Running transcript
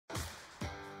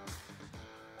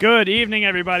Good evening,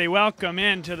 everybody. Welcome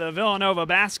into the Villanova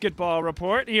Basketball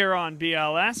Report here on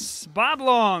BLS. Bob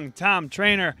Long, Tom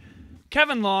Trainer,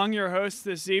 Kevin Long, your host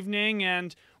this evening.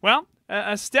 And, well,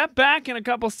 a step back and a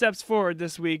couple steps forward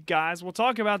this week, guys. We'll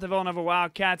talk about the Villanova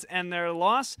Wildcats and their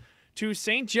loss to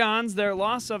St. John's, their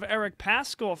loss of Eric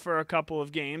Paschal for a couple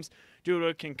of games due to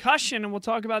a concussion. And we'll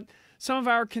talk about some of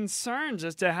our concerns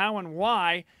as to how and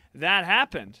why that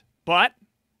happened. But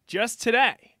just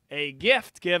today, a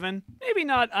gift given, maybe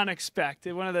not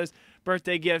unexpected, one of those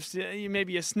birthday gifts.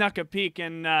 Maybe you snuck a peek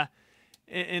in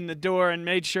the door and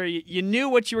made sure you knew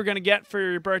what you were going to get for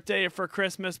your birthday or for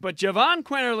Christmas. But Jahvon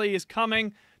Quinerly is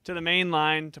coming to the main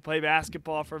line to play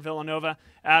basketball for Villanova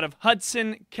out of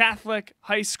Hudson Catholic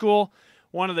High School,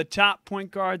 one of the top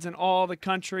point guards in all the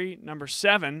country, number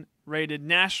 7 rated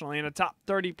nationally and a top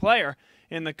 30 player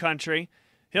in the country.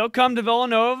 He'll come to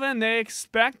Villanova, and they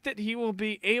expect that he will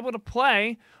be able to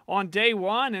play on day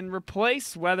one and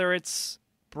replace whether it's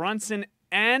Brunson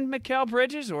and Mikal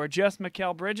Bridges or just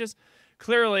Mikal Bridges.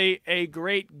 Clearly a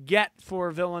great get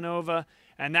for Villanova,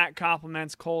 and that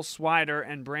complements Cole Swider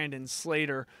and Brandon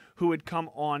Slater, who had come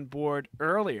on board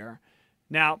earlier.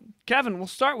 Now, Kevin, we'll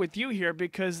start with you here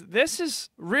because this is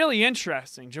really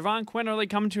interesting. Jahvon Quinerly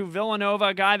coming to Villanova,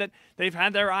 a guy that they've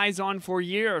had their eyes on for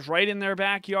years, right in their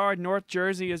backyard. North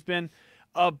Jersey has been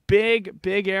a big,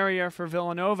 big area for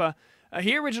Villanova.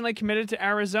 He originally committed to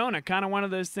Arizona, kind of one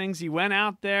of those things. He went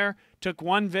out there, took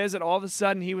one visit, all of a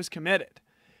sudden he was committed.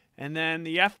 And then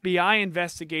the FBI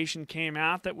investigation came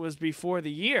out that was before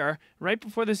the year, right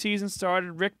before the season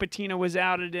started. Rick Pitino was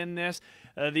outed in this.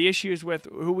 The issues with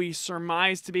who we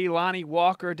surmised to be Lonnie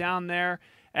Walker down there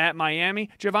at Miami.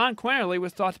 Jahvon Quinerly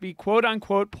was thought to be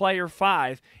quote-unquote player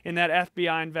 5 in that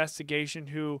FBI investigation,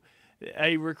 who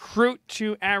a recruit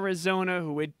to Arizona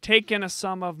who had taken a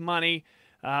sum of money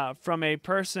from a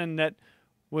person that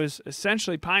was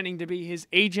essentially pining to be his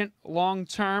agent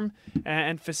long-term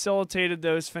and facilitated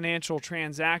those financial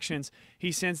transactions.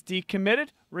 He since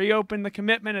decommitted, reopened the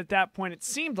commitment. At that point, it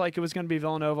seemed like it was going to be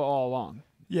Villanova all along.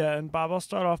 Yeah, and Bob, I'll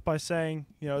start off by saying,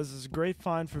 this is a great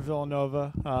find for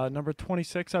Villanova. Number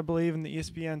 26, I believe, in the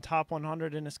ESPN Top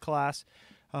 100 in his class.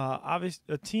 Obviously,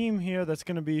 a team here that's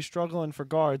going to be struggling for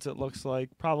guards, it looks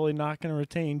like. Probably not going to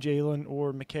retain Jalen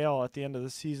or Mikal at the end of the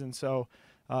season. So,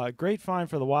 great find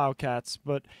for the Wildcats.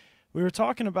 But we were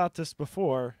talking about this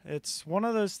before. It's one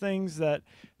of those things that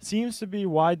seems to be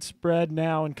widespread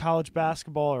now in college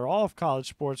basketball, or all of college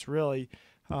sports, really.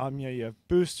 You have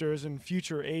boosters and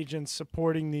future agents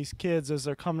supporting these kids as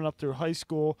they're coming up through high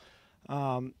school.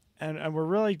 And we're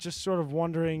really just sort of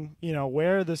wondering,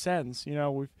 where this ends.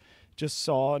 We've just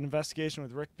saw an investigation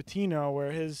with Rick Pitino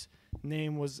where his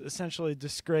name was essentially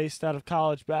disgraced out of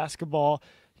college basketball,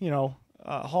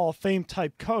 Hall of Fame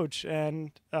type coach.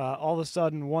 And all of a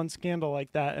sudden, one scandal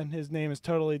like that, and his name is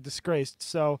totally disgraced.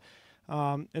 So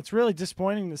it's really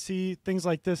disappointing to see things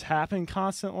like this happen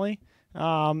constantly.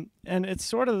 And it's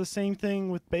sort of the same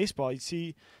thing with baseball. You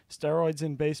see steroids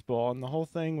in baseball, and the whole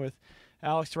thing with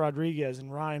Alex Rodriguez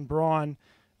and Ryan Braun,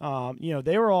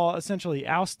 they were all essentially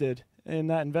ousted in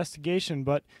that investigation,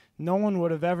 but no one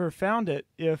would have ever found it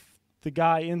if the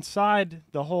guy inside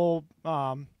the whole,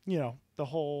 the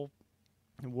whole,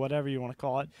 whatever you want to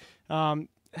call it,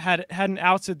 hadn't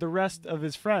ousted the rest of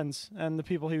his friends and the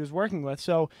people he was working with.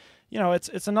 So,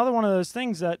 it's another one of those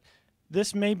things that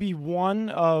this may be one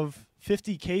of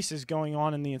 50 cases going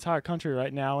on in the entire country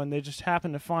right now, and they just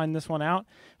happen to find this one out.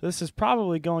 This is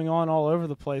probably going on all over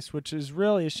the place, which is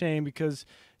really a shame because,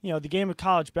 the game of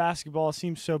college basketball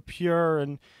seems so pure,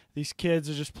 and these kids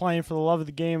are just playing for the love of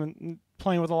the game and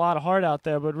playing with a lot of heart out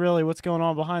there, but really what's going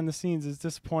on behind the scenes is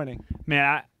disappointing.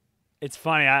 Man, it's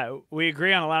funny. We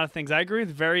agree on a lot of things. I agree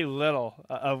with very little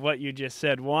of what you just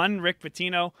said. One, Rick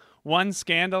Pitino, one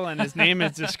scandal, and his name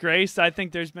is disgraced. I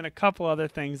think there's been a couple other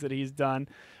things that he's done.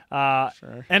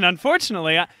 Sure. And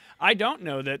unfortunately, I don't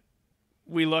know that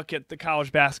we look at the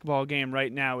college basketball game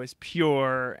right now as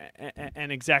pure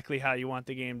and exactly how you want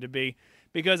the game to be,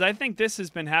 because I think this has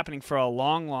been happening for a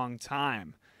long, long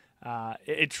time.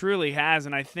 It truly has,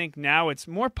 and I think now it's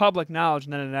more public knowledge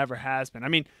than it ever has been. I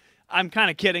mean, I'm kind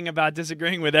of kidding about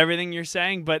disagreeing with everything you're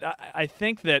saying, but I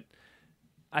think that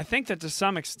to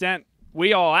some extent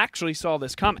we all actually saw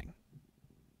this coming.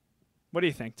 What do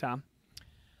you think, Tom?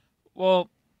 Well,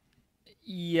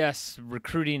 yes,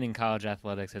 recruiting in college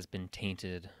athletics has been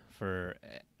tainted for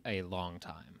a long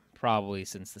time, probably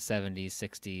since the 70s,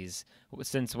 60s,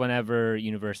 since whenever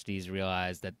universities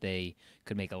realized that they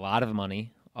could make a lot of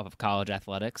money off of college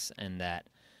athletics and that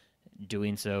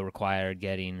doing so required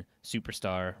getting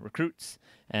superstar recruits.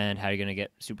 And how are you going to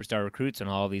get superstar recruits when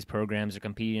all these programs are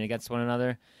competing against one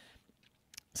another?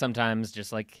 sometimes,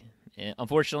 just like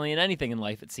unfortunately in anything in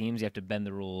life, it seems you have to bend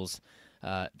the rules,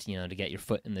 to get your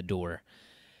foot in the door.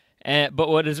 But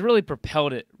what has really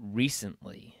propelled it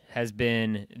recently has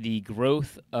been the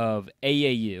growth of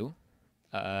AAU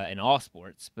in all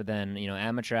sports. But then,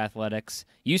 amateur athletics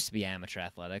used to be amateur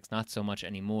athletics, not so much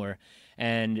anymore.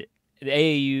 And the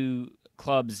AAU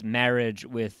club's marriage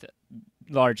with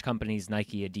large companies,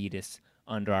 Nike, Adidas,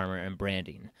 Under Armour, and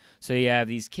branding. So you have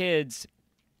these kids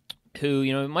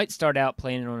who, might start out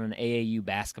playing on an AAU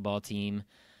basketball team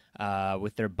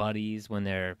with their buddies when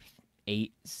they're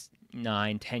 8,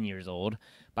 9, 10 years old.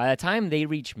 By the time they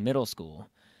reach middle school,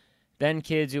 then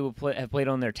kids who have played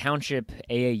on their township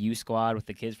AAU squad with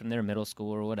the kids from their middle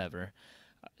school or whatever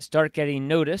start getting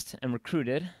noticed and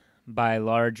recruited by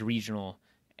large regional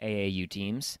AAU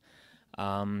teams.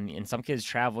 And some kids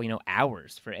travel,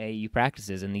 hours for AAU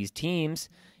practices. And these teams,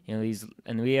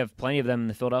 and we have plenty of them in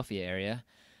the Philadelphia area,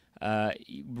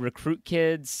 recruit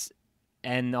kids,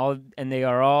 and they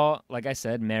are all, like I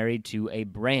said, married to a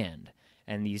brand.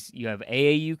 And you have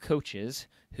AAU coaches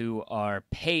who are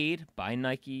paid by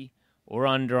Nike or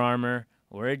Under Armour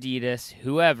or Adidas,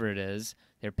 whoever it is.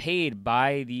 They're paid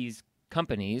by these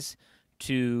companies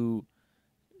they're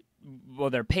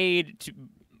paid to,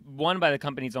 one, by the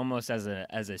companies almost as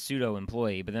a pseudo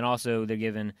employee, but then also they're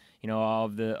given all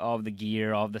of the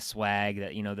gear, all of the swag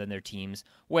that then their teams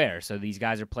wear. So these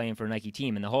guys are playing for a Nike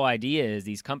team, and the whole idea is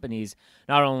these companies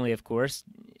not only, of course,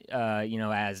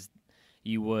 as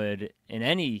you would in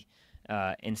any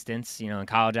instance, in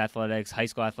college athletics, high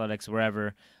school athletics,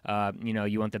 wherever,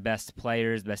 you want the best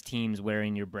players, the best teams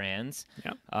wearing your brands.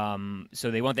 Yep.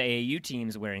 So they want the AAU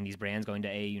teams wearing these brands, going to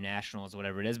AAU Nationals,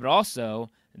 whatever it is, but also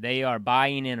they are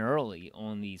buying in early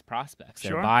on these prospects.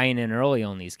 They're buying in early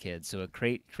on these kids. So it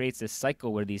creates this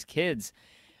cycle where these kids,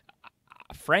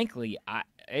 frankly,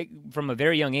 from a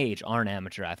very young age, aren't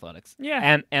amateur athletics.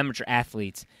 Yeah. Amateur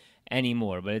athletes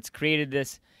anymore. But it's created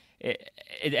this, and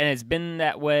it's been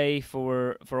that way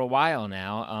for a while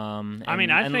now.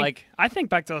 I think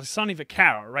back to Sonny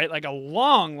Vaccaro, right? Like a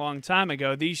long, long time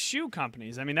ago, these shoe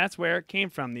companies, that's where it came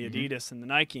from, the Adidas and the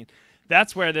Nike.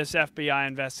 That's where this FBI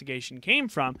investigation came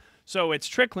from. So it's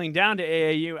trickling down to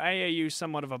AAU. AAU is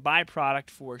somewhat of a byproduct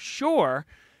for sure,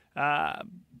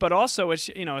 but also it's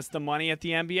the money at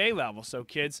the NBA level. So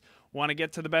kids want to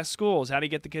get to the best schools. How do you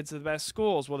get the kids to the best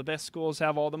schools? Well, the best schools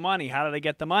have all the money. How do they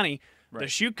get the money? Right. The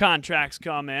shoe contracts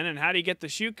come in, and how do you get the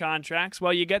shoe contracts?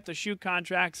 Well, you get the shoe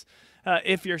contracts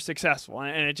if you're successful,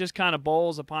 and it just kind of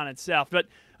bowls upon itself. But,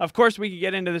 of course, we could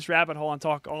get into this rabbit hole and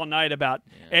talk all night about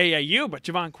AAU, but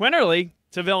Jahvon Quinerly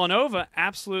to Villanova,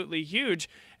 absolutely huge,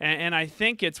 and I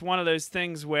think it's one of those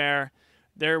things where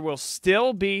there will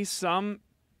still be some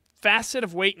facet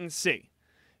of wait and see.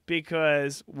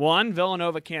 Because, one,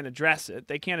 Villanova can't address it.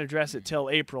 They can't address it till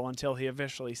April, until he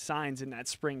officially signs in that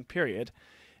spring period.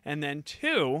 And then,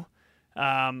 two,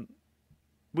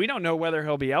 we don't know whether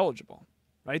he'll be eligible,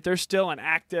 right? There's still an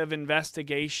active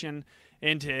investigation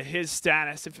into his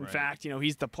status. If, in fact,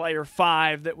 he's the player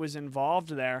 5 that was involved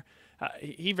there,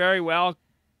 he very well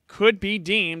could be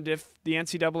deemed, if the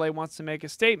NCAA wants to make a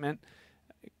statement,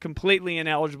 completely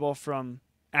ineligible from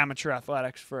amateur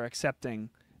athletics for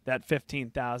accepting that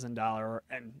 $15,000,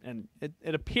 and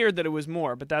it appeared that it was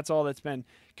more, but that's all that's been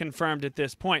confirmed at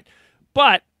this point.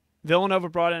 But Villanova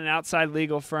brought in an outside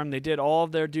legal firm. They did all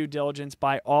of their due diligence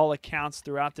by all accounts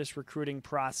throughout this recruiting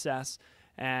process,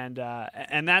 and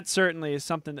that certainly is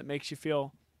something that makes you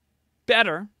feel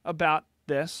better about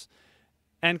this.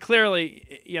 And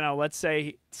clearly, let's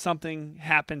say something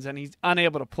happens and he's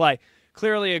unable to play.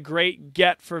 Clearly a great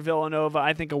get for Villanova.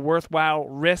 I think a worthwhile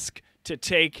risk to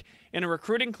take in a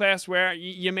recruiting class where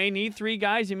you may need 3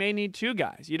 guys, you may need 2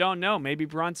 guys. You don't know. Maybe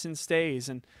Brunson stays.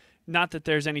 And not that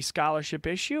there's any scholarship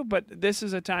issue, but this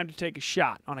is a time to take a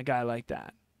shot on a guy like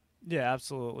that. Yeah,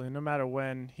 absolutely. No matter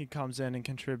when he comes in and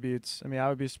contributes. I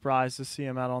would be surprised to see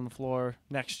him out on the floor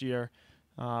next year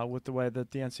with the way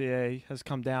that the NCAA has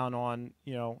come down on,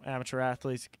 amateur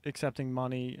athletes accepting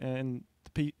money in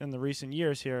the recent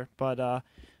years here. But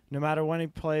no matter when he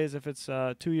plays, if it's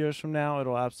 2 years from now,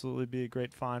 it'll absolutely be a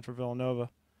great find for Villanova.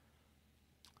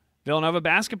 Villanova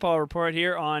Basketball Report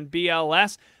here on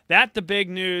BLS. That's the big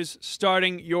news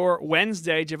starting your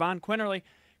Wednesday. Jahvon Quinerly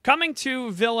coming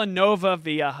to Villanova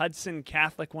via Hudson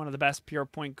Catholic, one of the best pure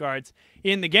point guards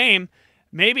in the game.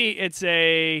 Maybe it's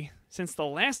since the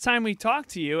last time we talked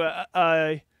to you,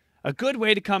 a good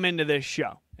way to come into this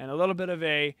show, and a little bit of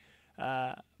a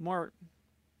more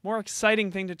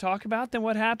exciting thing to talk about than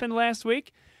what happened last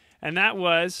week. And that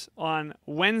was on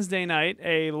Wednesday night,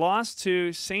 a loss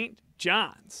to St.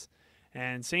 John's.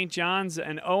 And St. John's,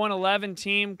 an 0-11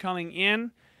 team coming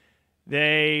in.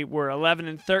 They were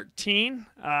 11-13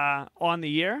 on the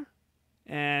year,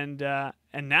 and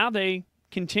now they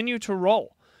continue to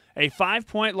roll. A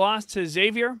 5-point loss to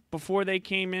Xavier before they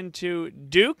came into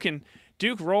Duke, and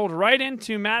Duke rolled right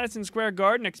into Madison Square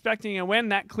Garden expecting a win.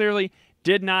 That clearly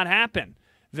did not happen.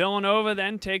 Villanova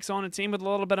then takes on a team with a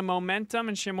little bit of momentum,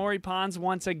 and Shamorie Ponds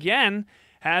once again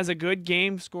has a good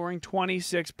game, scoring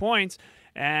 26 points,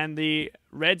 and the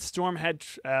Red Storm had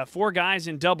 4 guys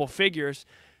in double figures.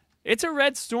 It's a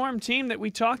Red Storm team that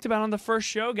we talked about on the first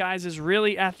show, guys, is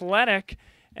really athletic,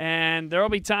 and there will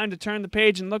be time to turn the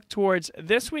page and look towards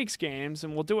this week's games,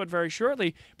 and we'll do it very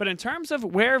shortly. But in terms of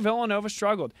where Villanova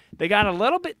struggled, they got a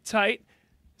little bit tight.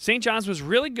 St. John's was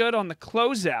really good on the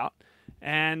closeout,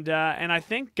 and I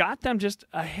think got them just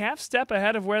a half step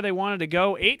ahead of where they wanted to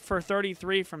go. 8 for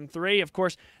 33 from 3. Of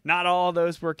course, not all of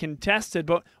those were contested,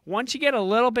 but once you get a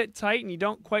little bit tight and you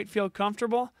don't quite feel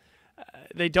comfortable,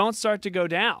 they don't start to go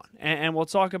down. And we'll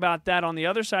talk about that on the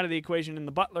other side of the equation in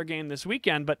the Butler game this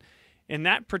weekend. But in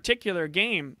that particular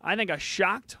game, I think a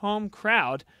shocked home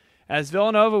crowd as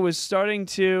Villanova was starting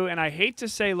to, and I hate to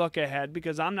say look ahead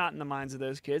because I'm not in the minds of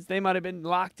those kids. They might have been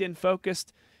locked in,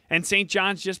 focused, and St.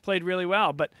 John's just played really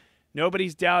well. But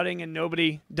nobody's doubting and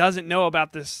nobody doesn't know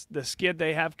about the skid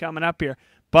they have coming up here.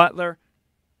 Butler,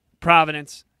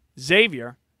 Providence,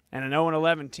 Xavier, and an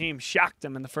 0-11 team shocked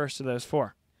them in the first of those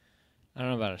 4. I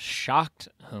don't know about a shocked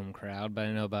home crowd, but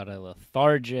I know about a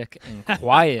lethargic and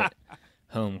quiet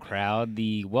home crowd.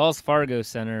 The Wells Fargo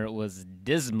Center was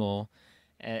dismal.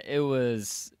 It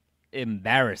was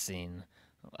embarrassing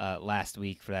last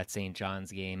week for that St.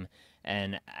 John's game.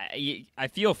 And I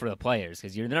feel for the players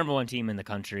because you're the number 1 team in the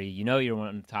country. You know you're one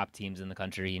of the top teams in the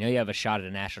country. You know you have a shot at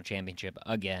a national championship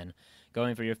again,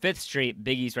 going for your 5th straight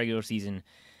Big East regular season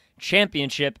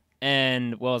championship.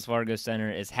 And Wells Fargo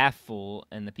Center is half full,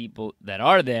 and the people that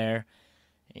are there,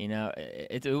 you know,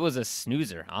 it was a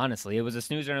snoozer, honestly. It was a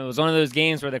snoozer, and it was one of those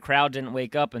games where the crowd didn't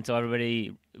wake up until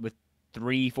everybody, with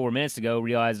 3-4 minutes to go,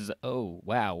 realizes, oh,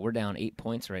 wow, we're down 8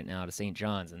 points right now to St.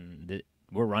 John's, and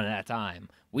we're running out of time.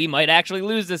 We might actually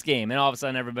lose this game. And all of a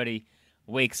sudden, everybody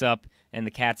wakes up, and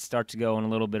the Cats start to go on a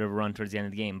little bit of a run towards the end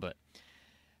of the game, but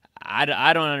I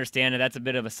don't understand it. That's a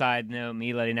bit of a side note,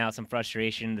 me letting out some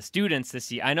frustration. The students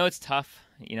this year, I know it's tough,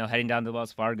 you know, heading down to the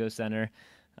Wells Fargo Center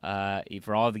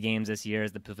for all the games this year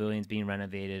as the pavilion's being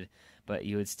renovated, but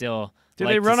you would still Do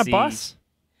like they run to a see, bus?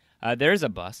 There's a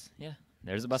bus, yeah.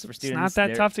 There's a bus for students. It's not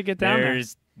that tough to get down there.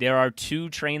 There are 2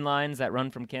 train lines that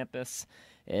run from campus.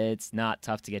 It's not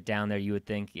tough to get down there. You would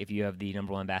think if you have the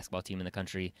number 1 basketball team in the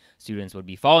country, students would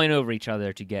be falling over each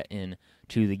other to get in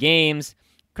to the games.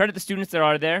 Credit the students that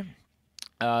are there.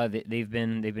 They've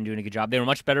been doing a good job. They were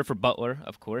much better for Butler,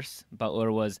 of course. Butler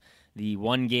was the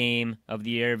 1 game of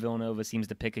the year. Villanova seems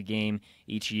to pick a game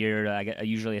each year,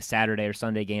 usually a Saturday or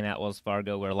Sunday game at Wells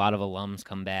Fargo where a lot of alums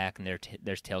come back and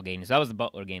there's tailgating. So that was the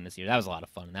Butler game this year. That was a lot of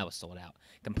fun, and that was sold out.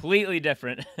 Completely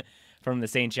different from the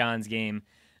St. John's game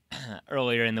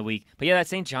earlier in the week. But yeah, that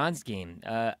St. John's game,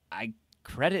 I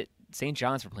credit St.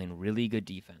 John's for playing really good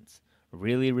defense.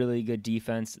 Really, really good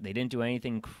defense. They didn't do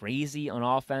anything crazy on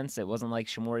offense. It wasn't like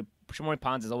Shamorie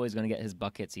Ponds is always going to get his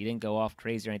buckets. He didn't go off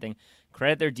crazy or anything.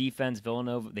 Credit their defense.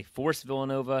 Villanova, they forced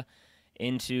Villanova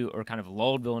into, or kind of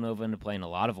lulled Villanova into playing a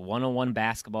lot of one-on-one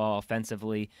basketball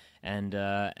offensively, and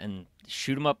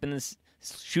shoot them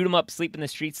up, sleep in the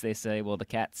streets. They say. Well, the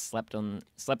Cats slept in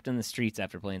the streets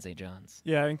after playing St. John's.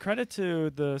 Yeah, and credit to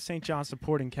the St. John's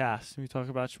supporting cast. We talk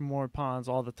about Shamorie Ponds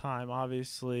all the time.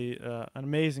 Obviously, an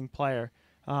amazing player.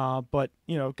 But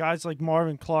you know, guys like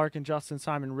Marvin Clark and Justin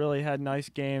Simon really had nice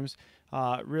games.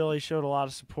 Really showed a lot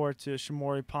of support to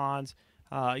Shamorie Ponds.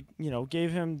 You know,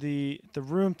 gave him the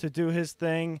room to do his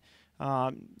thing.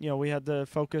 You know, we had to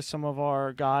focus some of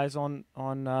our guys on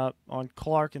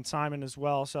Clark and Simon as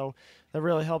well. So that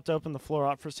really helped open the floor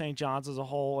up for St. John's as a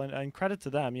whole. And credit to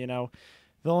them. You know,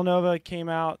 Villanova came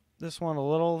out this one a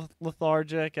little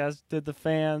lethargic, as did the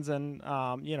fans, and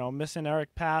you know, missing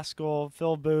Eric Paschal,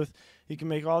 Phil Booth. You can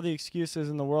make all the excuses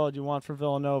in the world you want for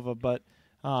Villanova, but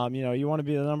you know, you want to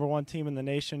be the number 1 team in the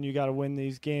nation. You got to win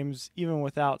these games even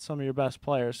without some of your best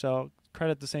players. So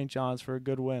credit to St. John's for a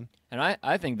good win. And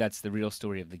I think that's the real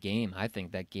story of the game. I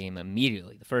think that game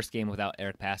immediately, the first game without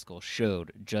Eric Paschal,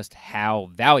 showed just how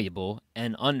valuable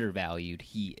and undervalued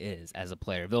he is as a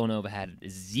player. Villanova had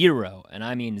 0, and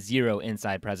I mean 0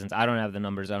 inside presence. I don't have the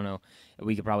numbers. I don't know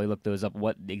We could probably look those up,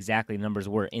 what exactly the numbers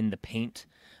were in the paint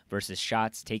versus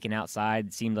shots taken outside.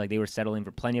 It seemed like they were settling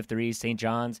for plenty of threes. St.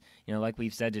 John's, like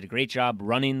we've said, did a great job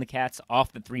running the Cats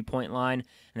off the three-point line,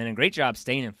 and then a great job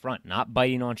staying in front, not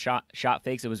biting on shot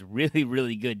fakes. It was really,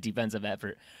 really good defensive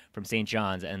effort from St.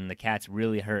 John's, and the Cats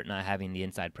really hurt not having the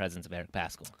inside presence of Eric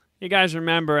Paschal. You guys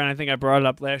remember, and I think I brought it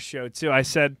up last show too, I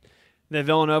said that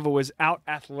Villanova was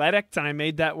out-athletic, and I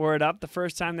made that word up the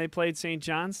first time they played St.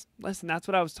 John's. Listen, that's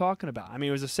what I was talking about. I mean,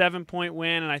 it was a 7-point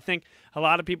win, and I think a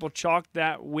lot of people chalked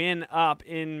that win up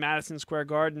in Madison Square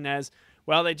Garden as,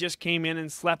 well, they just came in and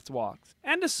sleptwalked.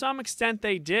 And to some extent,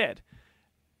 they did.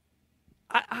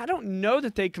 I don't know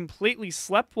that they completely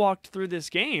sleptwalked through this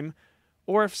game,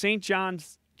 or if St.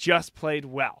 John's just played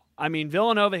well. I mean,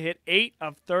 Villanova hit 8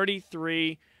 of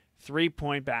 33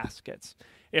 three-point baskets.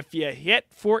 If you hit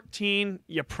 14,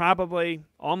 you probably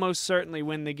almost certainly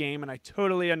win the game, and I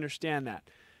totally understand that.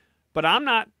 But I'm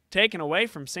not taking away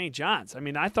from St. John's. I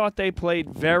mean, I thought they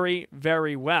played very,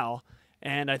 very well,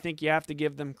 and I think you have to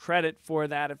give them credit for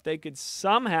that. If they could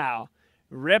somehow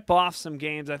rip off some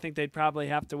games, I think they'd probably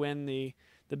have to win the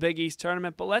Big East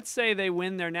tournament. But let's say they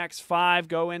win their next 5,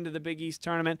 go into the Big East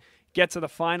tournament, get to the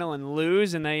final and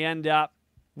lose, and they end up,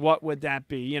 what would that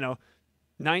be?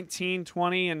 19,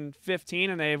 20, and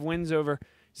 15, and they have wins over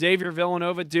Xavier,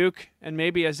 Villanova, Duke, and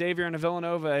maybe a Xavier and a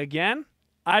Villanova again?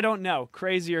 I don't know.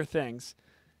 Crazier things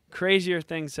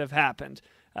have happened.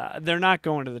 They're not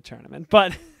going to the tournament.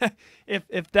 But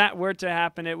if that were to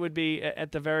happen, it would be,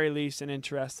 at the very least, an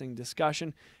interesting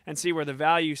discussion and see where the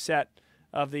value set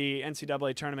of the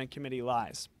NCAA tournament committee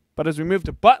lies. But as we move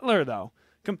to Butler, though,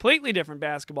 completely different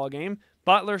basketball game.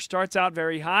 Butler starts out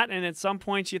very hot, and at some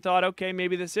points you thought, okay,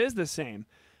 maybe this is the same.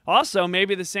 Also,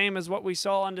 maybe the same as what we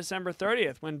saw on December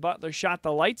 30th when Butler shot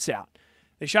the lights out.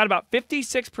 They shot about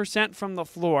 56% from the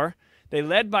floor. They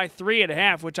led by 3 at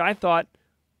half, which I thought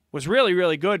was really,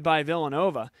 really good by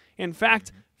Villanova. In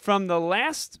fact, from the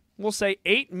last, we'll say,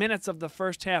 8 minutes of the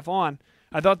first half on,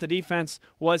 I thought the defense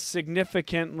was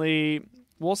significantly,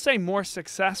 we'll say, more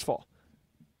successful.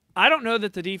 I don't know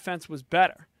that the defense was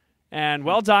better. And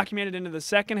well documented into the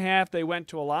second half, they went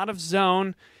to a lot of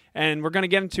zone, and we're going to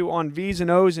get into on V's and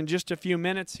O's in just a few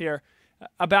minutes here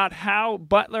about how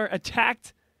Butler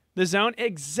attacked the zone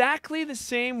exactly the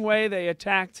same way they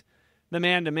attacked the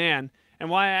man-to-man, and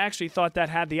why I actually thought that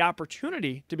had the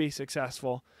opportunity to be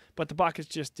successful, but the buckets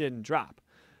just didn't drop.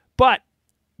 But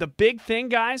the big thing,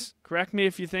 guys, correct me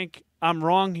if you think I'm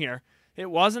wrong here, it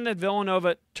wasn't that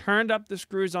Villanova turned up the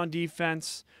screws on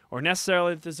defense or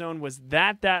necessarily that the zone was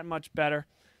that much better.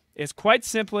 It's quite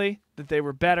simply that they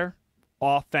were better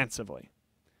offensively.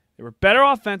 They were better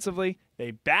offensively.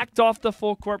 They backed off the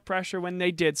full court pressure when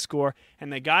they did score,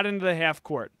 and they got into the half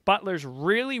court. Butler's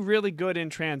really, really good in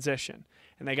transition,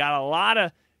 and they got a lot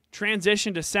of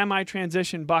transition to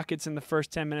semi-transition buckets in the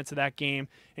first 10 minutes of that game,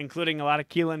 including a lot of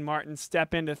Keelan Martin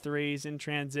step into threes in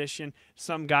transition,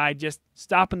 some guy just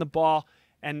stopping the ball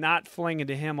and not flinging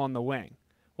to him on the wing.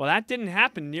 Well, that didn't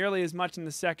happen nearly as much in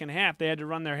the second half. They had to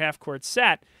run their half-court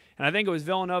set, and I think it was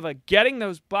Villanova getting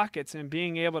those buckets and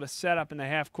being able to set up in the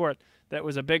half-court that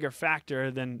was a bigger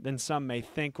factor than some may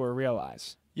think or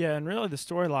realize. Yeah, and really the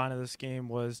storyline of this game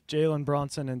was Jalen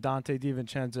Brunson and Dante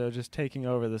DiVincenzo just taking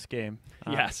over this game.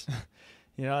 Yes.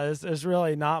 There's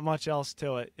really not much else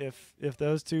to it. If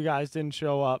those two guys didn't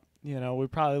show up,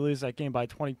 we'd probably lose that game by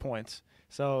 20 points.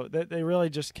 So they really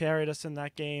just carried us in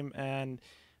that game, and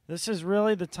this is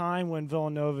really the time when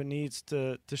Villanova needs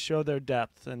to show their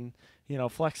depth and,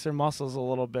 flex their muscles a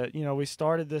little bit. We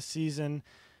started this season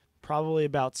probably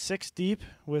about 6 deep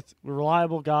with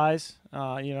reliable guys,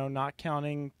 not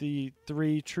counting the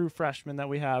 3 true freshmen that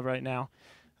we have right now.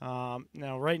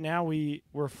 Right now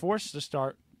we're forced to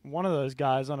start one of those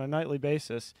guys on a nightly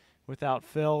basis without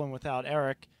Phil and without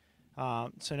Eric.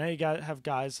 So now you have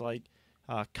guys like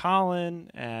Colin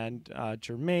and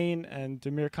Jermaine and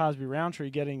Demir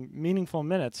Cosby-Roundtree getting meaningful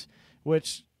minutes,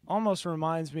 which almost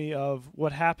reminds me of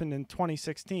what happened in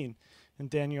 2016. And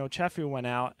Daniel Chefu went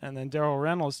out, and then Daryl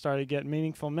Reynolds started getting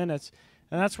meaningful minutes.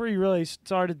 And that's where you really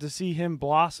started to see him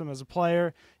blossom as a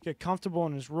player, get comfortable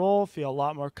in his role, feel a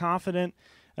lot more confident.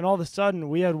 And all of a sudden,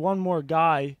 we had one more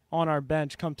guy on our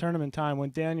bench come tournament time when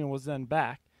Daniel was then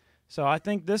back. So I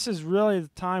think this is really the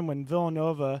time when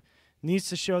Villanova needs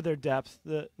to show their depth.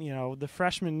 The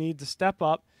freshmen need to step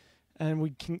up.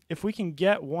 And if we can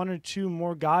get 1 or 2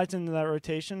 more guys into that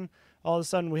rotation, all of a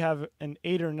sudden we have an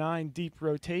 8 or 9 deep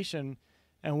rotation,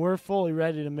 and we're fully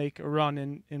ready to make a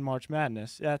run in March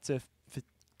Madness. That's if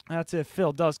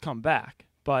Phil does come back.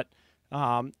 But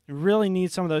really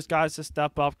need some of those guys to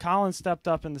step up. Colin stepped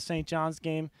up in the St. John's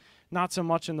game. not so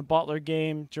much in the Butler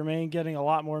game. Jermaine getting a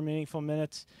lot more meaningful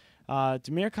minutes.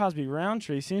 Demir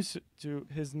Cosby-Roundtree seems to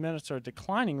his minutes are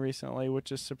declining recently,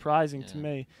 which is surprising to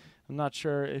me. I'm not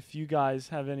sure if you guys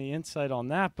have any insight on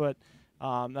that, but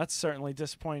that's certainly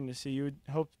disappointing to see. You would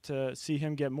hope to see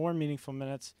him get more meaningful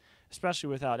minutes, especially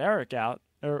without Eric out,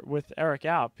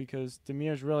 because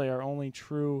Demir's really our only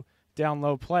true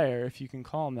down-low player, if you can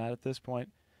call him that at this point,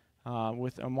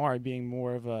 with Omari being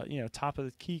more of a top of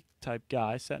the key type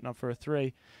guy setting up for a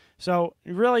three. So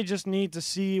you really just need to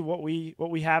see what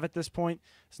we have at this point.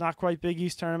 It's not quite Big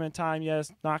East tournament time yet.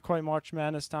 It's not quite March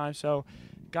Madness time. So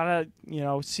gotta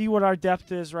see what our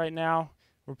depth is right now.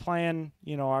 We're playing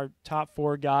our top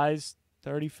 4 guys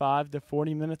 35 to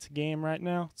 40 minutes a game right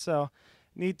now. So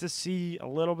need to see a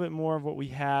little bit more of what we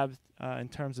have in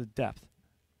terms of depth.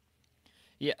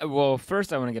 Yeah, well,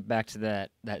 first I want to get back to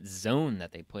that zone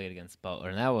that they played against Butler,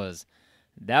 and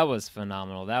that was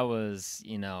phenomenal. That was,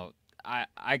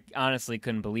 I honestly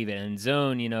couldn't believe it. And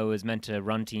zone, is meant to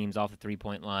run teams off the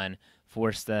 3-point line,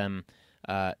 force them,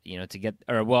 to get,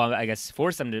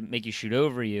 force them to make you shoot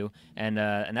over you, and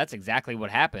that's exactly what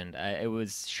happened. It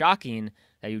was shocking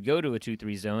that you'd go to a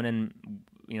 2-3 zone, and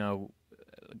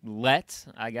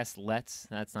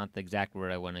that's not the exact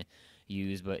word I want to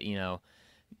use, but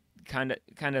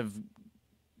kind of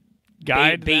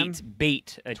guide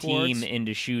bait a team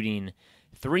into shooting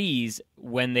threes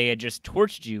when they had just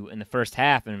torched you in the first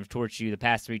half and have torched you the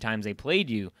past 3 times they played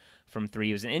you from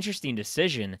 3. It was an interesting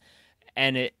decision,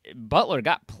 and Butler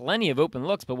got plenty of open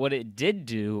looks, but what it did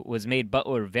do was made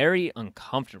Butler very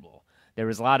uncomfortable. There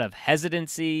was a lot of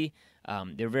hesitancy.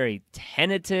 They were very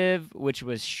tentative, which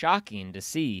was shocking to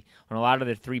see on a lot of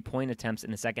their 3-point attempts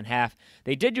in the second half.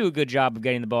 They did do a good job of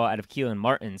getting the ball out of Keelan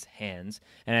Martin's hands,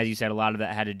 and as you said, a lot of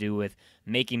that had to do with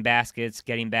making baskets,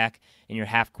 getting back in your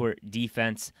half-court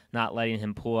defense, not letting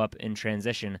him pull up in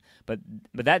transition. But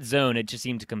that zone, it just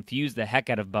seemed to confuse the heck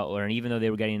out of Butler, and even though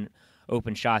they were getting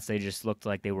open shots, they just looked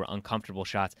like they were uncomfortable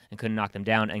shots and couldn't knock them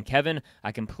down. And Kevin,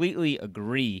 I completely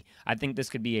agree. I think this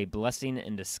could be a blessing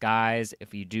in disguise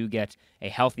if you do get a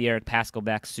healthy Eric Paschall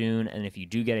back soon, and if you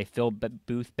do get a Phil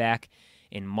Booth back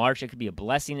in March. It could be a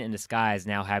blessing in disguise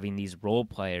now having these role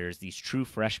players, these true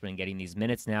freshmen, getting these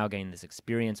minutes now, getting this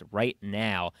experience right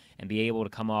now, and be able to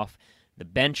come off the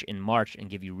bench in March and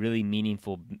give you really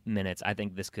meaningful minutes. I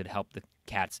think this could help the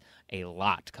Cats a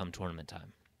lot come tournament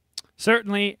time.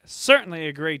 Certainly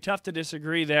agree. Tough to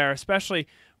disagree there, especially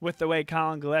with the way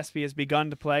Colin Gillespie has begun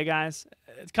to play, guys.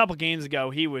 A couple games ago,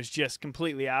 he was just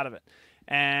completely out of it.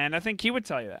 And I think he would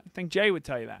tell you that. I think Jay would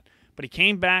tell you that. But he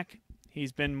came back.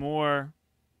 He's been more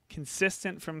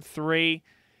consistent from three.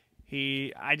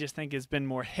 I just think has been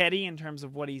more heady in terms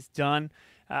of what he's done.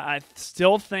 I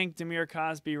still think Demir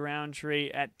Cosby-Roundtree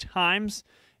at times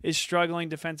is struggling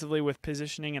defensively with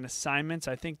positioning and assignments.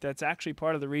 I think that's actually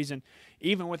part of the reason,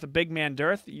 even with a big man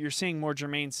dearth, you're seeing more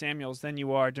Jermaine Samuels than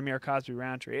you are Demir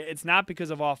Cosby-Roundtree. It's not because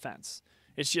of offense.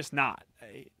 It's just not.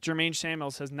 Jermaine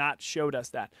Samuels has not showed us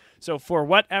that. So for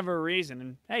whatever reason,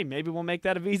 and hey, maybe we'll make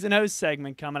that a V's and O's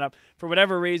segment coming up. For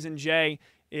whatever reason, Jay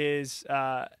is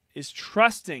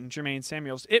trusting Jermaine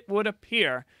Samuels, it would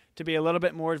appear to be a little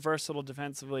bit more versatile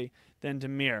defensively than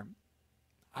Demir.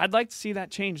 I'd like to see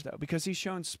that change, though, because he's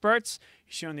shown spurts.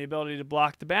 He's shown the ability to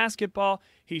block the basketball.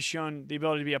 He's shown the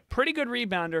ability to be a pretty good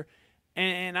rebounder.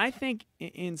 And I think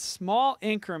in small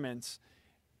increments,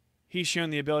 he's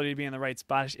shown the ability to be in the right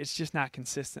spot. It's just not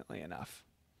consistently enough.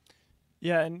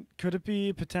 Yeah, and could it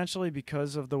be potentially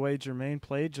because of the way Jermaine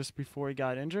played just before he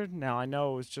got injured? Now, I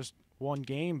know it was just one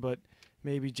game, but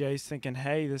maybe Jay's thinking,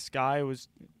 hey, this guy was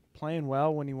playing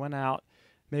well when he went out.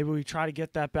 Maybe we try to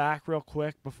get that back real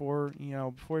quick before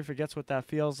he forgets what that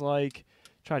feels like.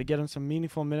 Try to get him some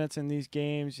meaningful minutes in these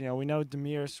games. We know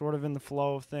Demir is sort of in the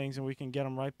flow of things, and we can get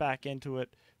him right back into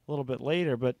it a little bit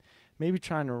later. But maybe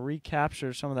trying to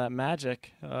recapture some of that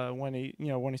magic when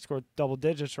he scored double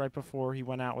digits right before he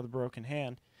went out with a broken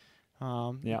hand.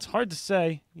 It's hard to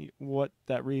say what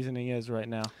that reasoning is right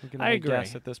now. We can only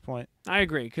guess at this point. I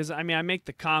agree because I make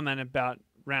the comment about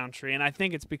Roundtree, and I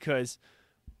think it's because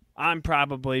I'm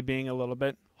probably being a little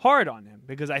bit hard on him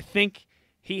because I think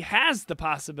he has the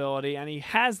possibility and he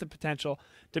has the potential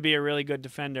to be a really good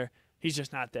defender. He's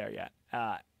just not there yet.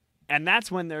 And that's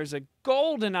when there's a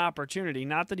golden opportunity,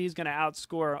 not that he's going to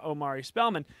outscore Omari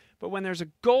Spellman, but when there's a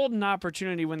golden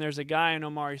opportunity, when there's a guy in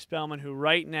Omari Spellman who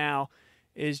right now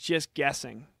is just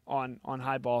guessing on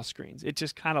high ball screens. It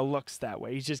just kind of looks that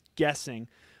way. He's just guessing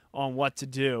on what to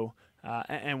do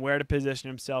and where to position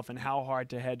himself and how hard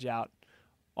to hedge out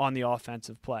on the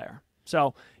offensive player.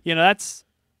 So, that's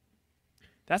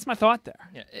my thought there.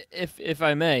 Yeah, if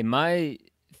I may, my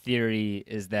theory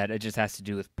is that it just has to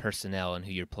do with personnel and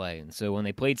who you're playing. So when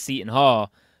they played Seton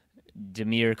Hall,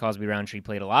 Demir Cosby-Roundtree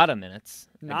played a lot of minutes.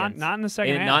 Not in the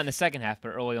second half. Not in the second half, but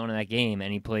early on in that game,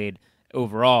 and he played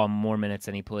overall more minutes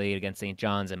than he played against St.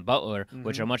 John's and Butler,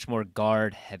 which are much more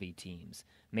guard-heavy teams.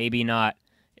 Maybe not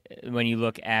when you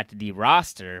look at the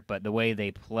roster, but the way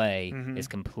they play is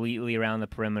completely around the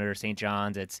perimeter. St.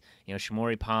 John's, it's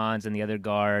Shamori Pons and the other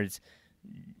guards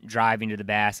driving to the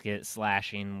basket,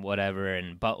 slashing, whatever,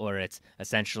 and Butler, it's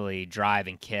essentially drive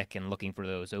and kick and looking for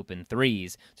those open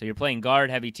threes. So you're playing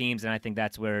guard-heavy teams, and I think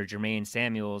that's where Jermaine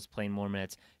Samuels playing more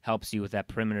minutes helps you with that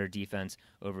perimeter defense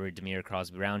over Demir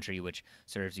Cosby-Roundtree, which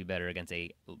serves you better against a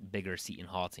bigger Seton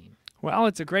Hall team. Well,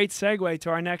 it's a great segue to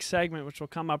our next segment, which will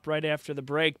come up right after the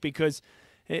break, because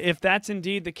if that's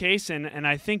indeed the case, and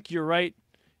I think you're right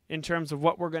in terms of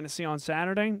what we're going to see on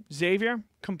Saturday, Xavier,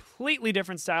 completely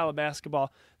different style of basketball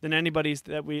than anybody's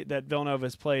that Villanova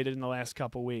has played in the last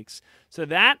couple weeks. So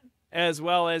that, as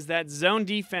well as that zone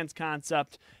defense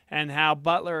concept and how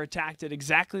Butler attacked it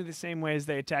exactly the same way as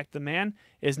they attacked the man,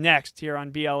 is next here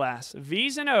on BLS.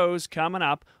 V's and O's coming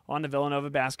up on the Villanova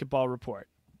Basketball Report.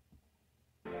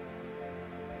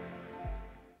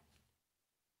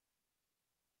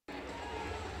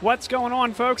 What's going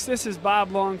on, folks? This is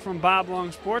Bob Long from Bob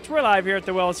Long Sports. We're live here at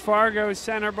the Wells Fargo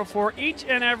Center before each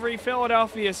and every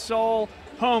Philadelphia Soul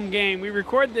home game. We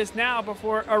record this now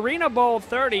before Arena Bowl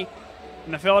 30,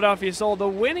 and the Philadelphia Soul, the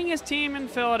winningest team in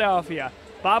Philadelphia.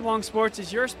 Bob Long Sports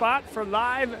is your spot for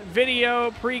live video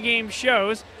pregame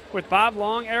shows with Bob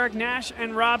Long, Eric Nash,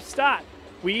 and Rob Stott.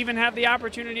 We even have the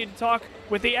opportunity to talk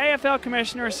with the AFL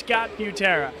Commissioner, Scott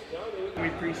Butera. We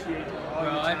appreciate it.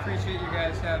 Well, I appreciate you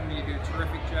guys having me. You do a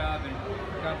terrific job, and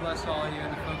God bless all of you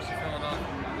and the folks in Philadelphia.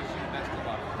 I wish you the best of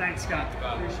luck. Thanks, Scott.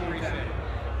 Appreciate it.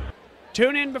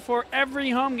 Tune in before every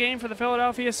home game for the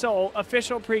Philadelphia Soul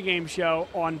official pregame show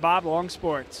on Bob Long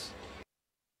Sports.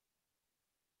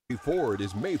 Ford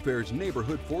is Mayfair's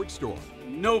neighborhood Ford store.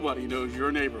 Nobody knows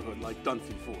your neighborhood like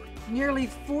Dunphy Ford. Nearly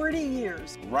 40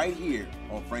 years. Right here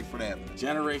on Frankfurt Avenue.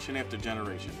 Generation after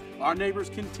generation. Our neighbors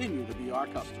continue to be our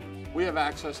customers. We have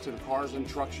access to the cars and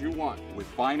trucks you want with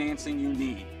financing you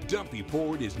need. Dunphy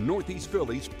Ford is Northeast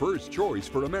Philly's first choice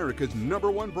for America's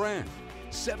 #1 brand.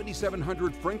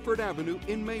 7700 Frankfurt Avenue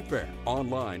in Mayfair.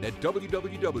 Online at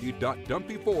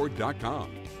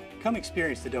www.dunphyford.com. Come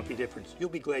experience the Dunphy difference. You'll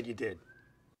be glad you did.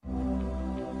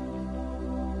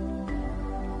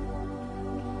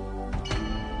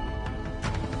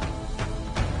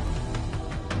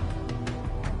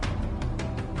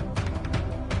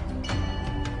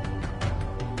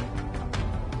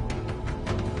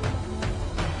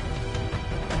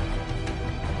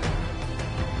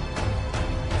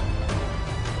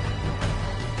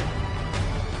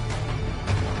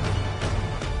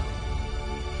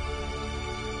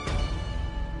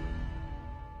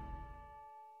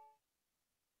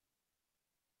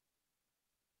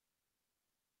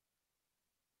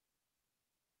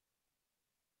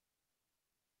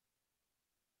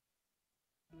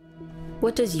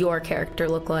 What does your character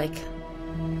look like?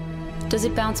 Does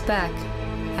it bounce back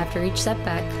after each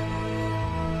setback?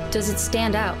 Does it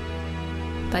stand out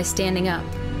by standing up?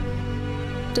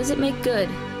 Does it make good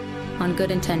on good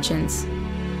intentions?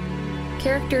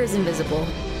 Character is invisible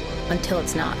until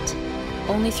it's not.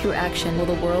 Only through action will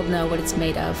the world know what it's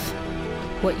made of,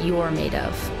 what you're made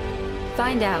of.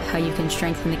 Find out how you can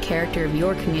strengthen the character of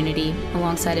your community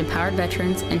alongside empowered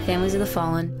veterans and families of the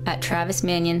fallen at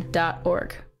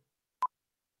travismanion.org.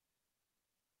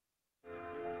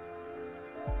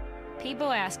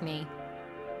 People ask me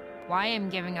why I'm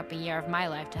giving up a year of my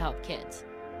life to help kids.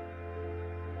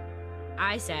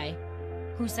 I say,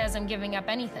 who says I'm giving up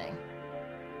anything?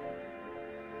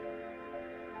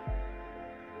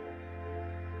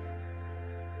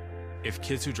 If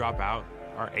kids who drop out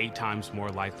are 8 times more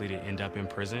likely to end up in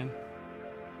prison,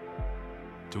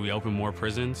 do we open more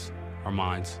prisons or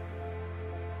mines?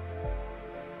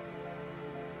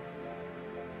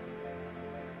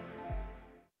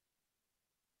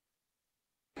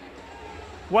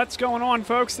 What's going on,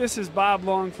 folks? This is Bob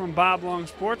Long from Bob Long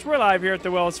Sports. We're live here at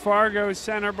the Wells Fargo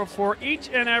Center before each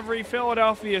and every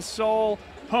Philadelphia Soul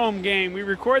home game. We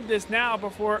record this now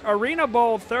before Arena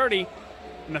Bowl 30,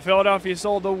 and the Philadelphia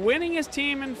Soul, the winningest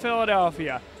team in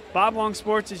Philadelphia. Bob Long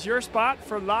Sports is your spot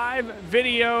for live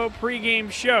video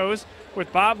pregame shows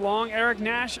with Bob Long, Eric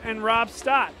Nash, and Rob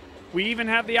Stott. We even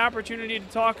have the opportunity to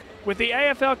talk with the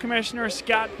AFL Commissioner,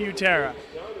 Scott Butera.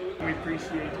 We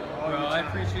appreciate it. Well, I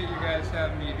appreciate you guys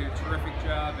having me. You do a terrific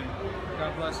job, and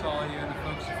God bless all of you and the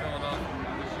folks in Philadelphia.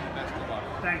 I wish you the best of luck.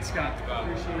 Thanks, Scott.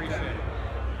 Appreciate it.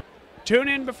 Tune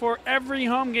in before every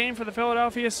home game for the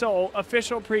Philadelphia Soul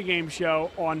official pregame show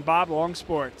on Bob Long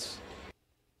Sports.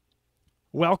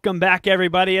 Welcome back,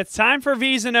 everybody. It's time for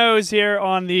V's and O's here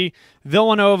on the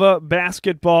Villanova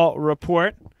Basketball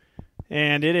Report.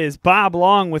 And it is Bob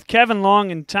Long with Kevin Long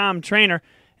and Tom Trainer.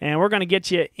 And we're going to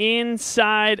get you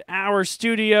inside our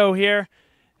studio here.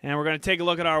 And we're going to take a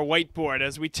look at our whiteboard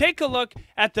as we take a look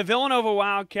at the Villanova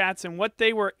Wildcats and what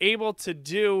they were able to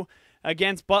do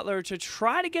against Butler to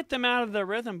try to get them out of their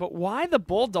rhythm, but why the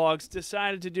Bulldogs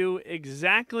decided to do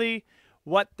exactly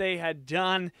what they had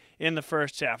done in the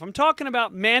first half. I'm talking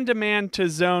about man-to-man to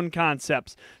zone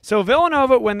concepts. So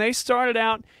Villanova, when they started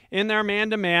out in their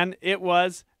man-to-man, it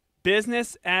was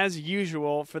business as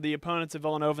usual for the opponents of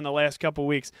Villanova in the last couple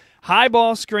weeks. High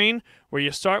ball screen, where you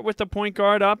start with the point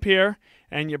guard up here,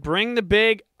 and you bring the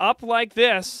big up like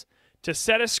this to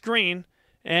set a screen,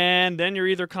 and then you're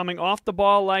either coming off the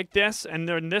ball like this, and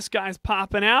then this guy's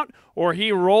popping out, or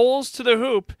he rolls to the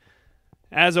hoop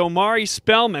as Omari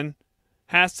Spellman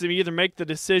has to either make the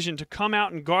decision to come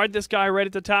out and guard this guy right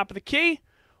at the top of the key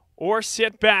or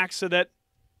sit back so that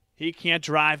he can't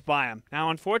drive by him.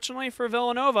 Now, unfortunately for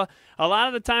Villanova, a lot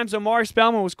of the times Omari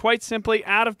Spellman was quite simply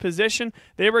out of position.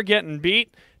 They were getting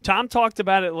beat. Tom talked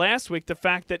about it last week, the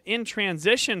fact that in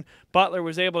transition, Butler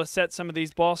was able to set some of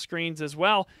these ball screens as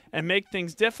well and make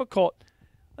things difficult.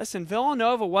 Listen,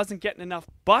 Villanova wasn't getting enough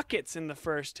buckets in the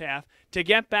first half to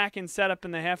get back and set up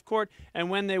in the half court, and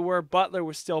when they were, Butler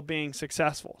was still being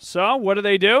successful. So what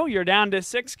do? You're down to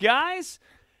 6 guys.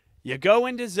 You go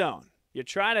into zone. You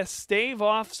try to stave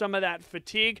off some of that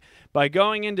fatigue by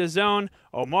going into zone.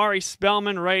 Omari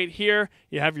Spellman right here.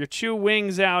 You have your 2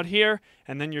 wings out here,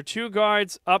 and then your 2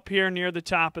 guards up here near the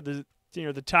top of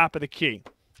the key.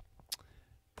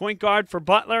 Point guard for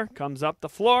Butler comes up the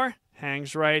floor,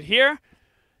 hangs right here.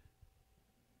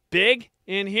 Big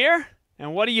in here,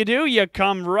 and what do? You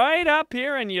come right up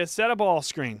here and you set a ball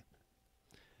screen.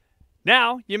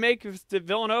 Now you make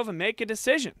Villanova make a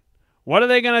decision. What are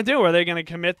they going to do? Are they going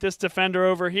to commit this defender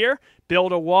over here,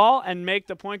 build a wall, and make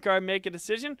the point guard make a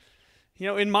decision?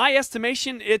 In my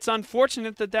estimation, it's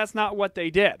unfortunate that that's not what they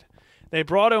did. They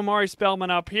brought Omari Spellman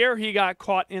up here. He got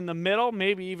caught in the middle,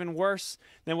 maybe even worse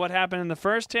than what happened in the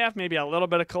first half. Maybe a little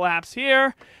bit of collapse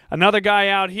here. Another guy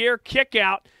out here, kick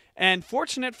out. And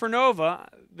fortunate for Nova,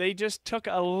 they just took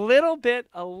a little bit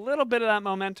of that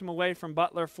momentum away from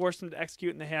Butler, forced them to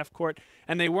execute in the half court,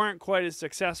 and they weren't quite as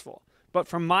successful. But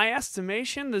from my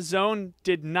estimation, the zone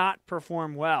did not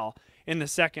perform well in the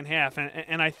second half,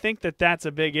 and I think that that's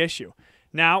a big issue.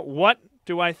 Now, what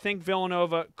do I think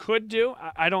Villanova could do?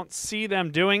 I don't see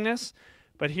them doing this,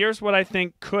 but here's what I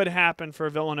think could happen for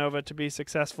Villanova to be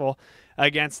successful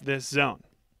against this zone.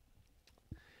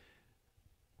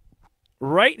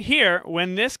 Right here,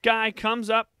 when this guy comes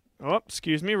up,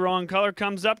 wrong color,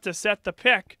 comes up to set the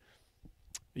pick,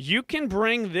 you can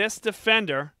bring this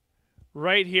defender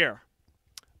right here.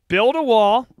 Build a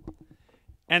wall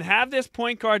and have this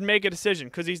point guard make a decision,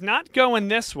 because he's not going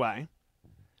this way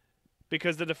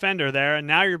because the defender there, and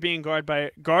now you're being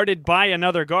guarded by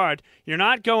another guard. You're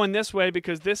not going this way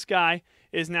because this guy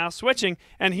is now switching,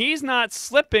 and he's not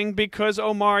slipping because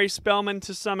Omari Spellman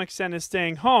to some extent is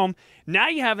staying home. Now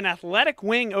you have an athletic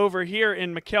wing over here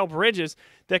in Mikal Bridges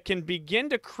that can begin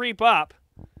to creep up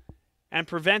and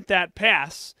prevent that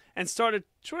pass and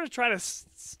try to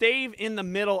stave in the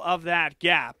middle of that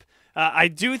gap. I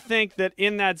do think that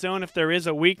in that zone, if there is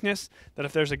a weakness, that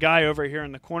if there's a guy over here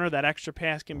in the corner, that extra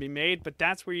pass can be made, but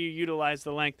that's where you utilize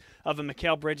the length of a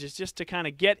Mikal Bridges just to kind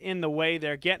of get in the way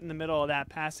there, get in the middle of that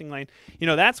passing lane.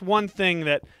 That's one thing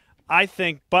that I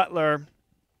think Butler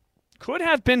could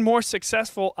have been more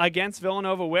successful against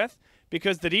Villanova with,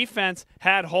 because the defense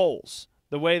had holes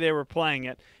the way they were playing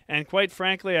it. And quite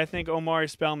frankly, I think Omari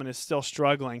Spellman is still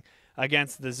struggling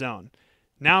against the zone.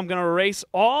 Now I'm going to erase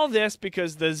all this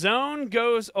because the zone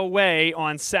goes away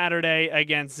on Saturday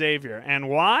against Xavier. And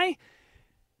why?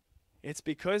 It's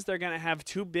because they're going to have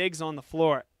 2 bigs on the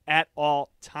floor at all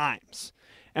times.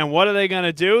 And what are they going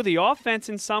to do? The offense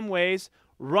in some ways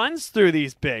runs through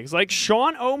these bigs, like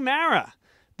Sean O'Mara.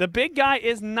 The big guy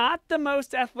is not the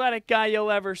most athletic guy you'll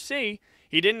ever see.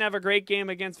 He didn't have a great game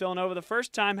against Villanova the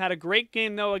first time, had a great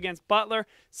game, though, against Butler,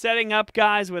 setting up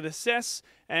guys with assists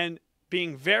and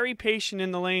being very patient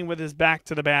in the lane with his back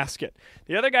to the basket.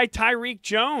 The other guy, Tyreek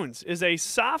Jones, is a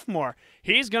sophomore.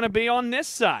 He's going to be on this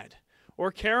side. Or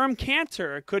Karam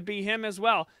Cantor, it could be him as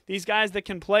well. These guys that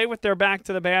can play with their back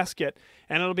to the basket.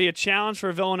 And it'll be a challenge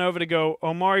for Villanova to go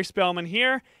Omari Spellman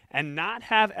here and not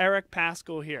have Eric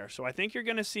Paschal here. So I think you're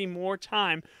going to see more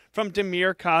time from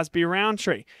Demir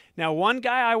Cosby-Roundtree. Now, one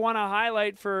guy I want to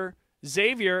highlight for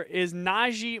Xavier is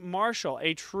Najee Marshall,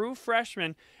 a true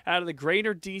freshman out of the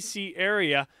greater D.C.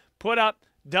 area, put up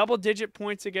double-digit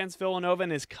points against Villanova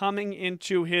and is coming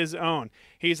into his own.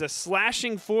 He's a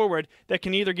slashing forward that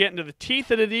can either get into the teeth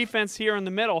of the defense here in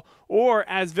the middle, or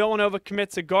as Villanova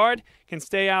commits a guard, can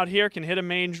stay out here, can hit a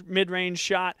mid-range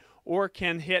shot, or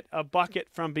can hit a bucket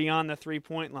from beyond the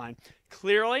three-point line.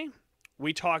 Clearly,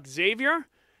 we talk Xavier,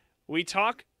 we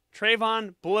talk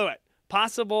Trayvon Blewett,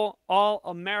 possible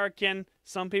All-American.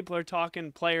 Some people are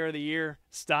talking Player of the Year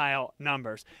style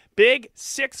numbers. Big,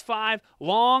 6'5",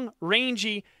 long,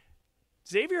 rangy.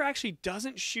 Xavier actually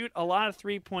doesn't shoot a lot of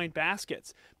three-point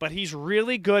baskets, but he's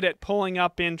really good at pulling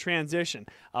up in transition.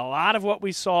 A lot of what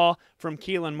we saw from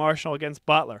Keelan Marshall against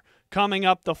Butler. Coming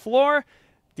up the floor,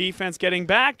 defense getting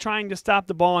back, trying to stop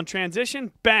the ball in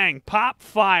transition, bang, pop,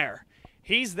 fire.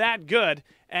 He's that good,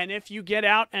 and if you get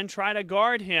out and try to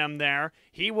guard him there,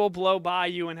 he will blow by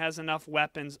you and has enough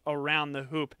weapons around the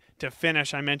hoop to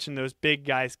finish. I mentioned those big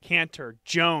guys, Cantor,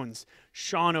 Jones,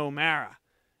 Sean O'Mara.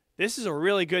 This is a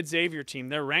really good Xavier team.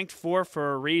 They're ranked 4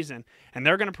 for a reason, and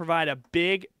they're going to provide a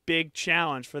big, big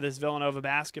challenge for this Villanova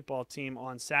basketball team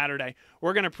on Saturday.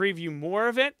 We're going to preview more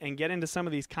of it and get into some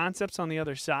of these concepts on the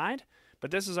other side. But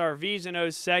this is our V's and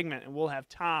O's segment, and we'll have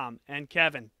Tom and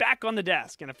Kevin back on the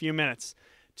desk in a few minutes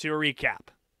to recap.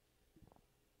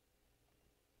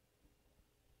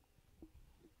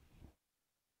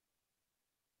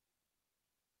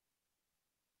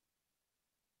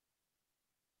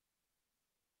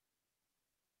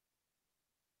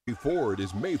 Ford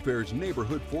is Mayfair's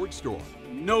neighborhood Ford store.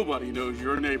 Nobody knows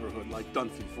your neighborhood like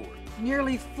Dunphy Ford.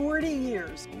 Nearly 40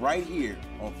 years. Right here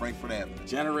on Frankfurt Avenue.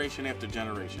 Generation after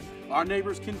generation. Our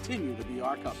neighbors continue to be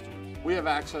our customers. We have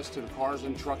access to the cars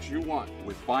and trucks you want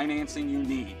with financing you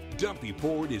need. Dunphy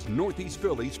Ford is Northeast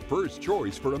Philly's first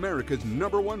choice for America's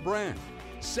 #1 brand.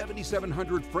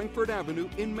 7700 Frankfurt Avenue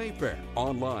in Mayfair.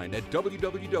 Online at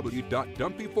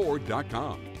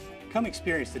www.dunphyford.com. Come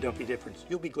experience the Dunphy difference.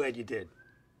 You'll be glad you did.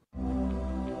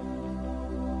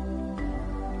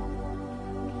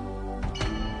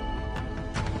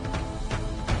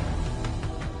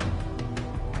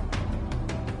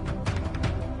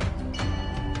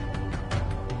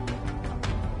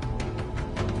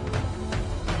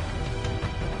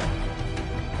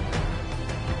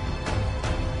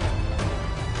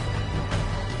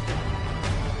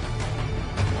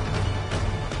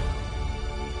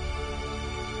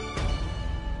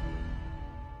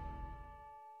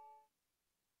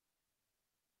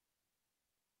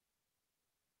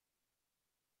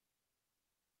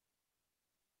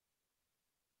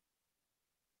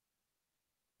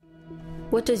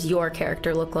 What does your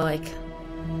character look like?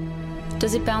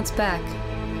 Does it bounce back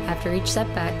after each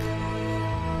setback?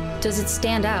 Does it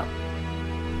stand out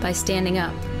by standing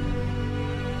up?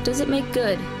 Does it make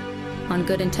good on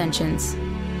good intentions?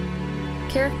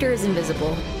 Character is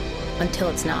invisible until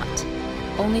it's not.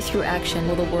 Only through action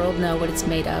will the world know what it's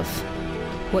made of,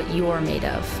 what you're made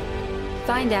of.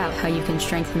 Find out how you can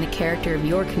strengthen the character of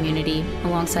your community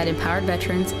alongside empowered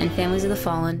veterans and families of the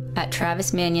fallen at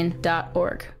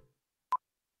travismanion.org.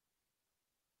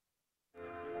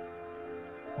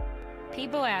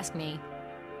 People ask me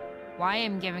why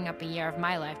I'm giving up a year of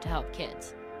my life to help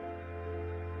kids.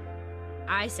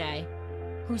 I say,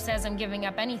 who says I'm giving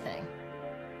up anything?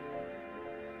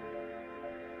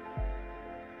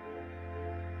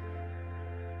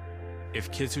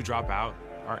 If kids who drop out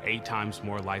are 8 times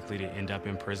more likely to end up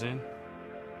in prison,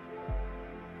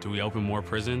 do we open more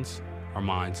prisons or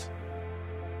minds?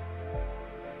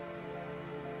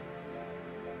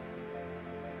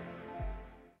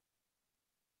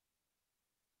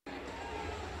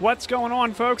 What's going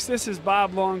on, folks? This is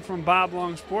Bob Long from Bob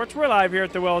Long Sports. We're live here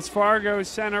at the Wells Fargo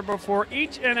Center before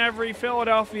each and every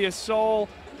Philadelphia Soul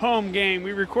home game.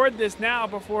 We record this now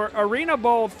before Arena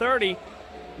Bowl 30,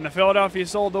 and the Philadelphia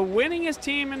Soul, the winningest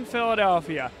team in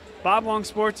Philadelphia. Bob Long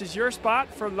Sports is your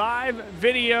spot for live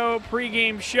video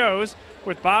pregame shows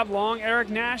with Bob Long, Eric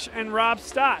Nash, and Rob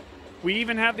Stott. We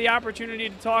even have the opportunity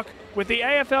to talk with the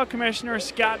AFL Commissioner,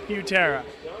 Scott Butera.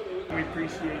 We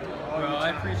appreciate it. Well, I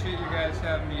appreciate you guys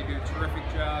having me. You do a terrific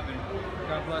job, and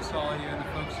God bless all of you and the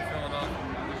folks in Philadelphia.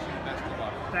 I wish you the best of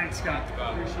luck. Thanks, Scott. Thanks,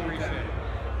 Bob. Appreciate it.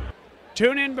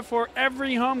 Tune in before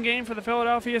every home game for the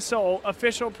Philadelphia Soul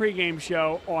official pregame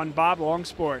show on Bob Long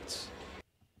Sports.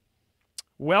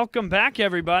 Welcome back,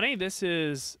 everybody. This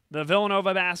is the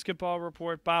Villanova Basketball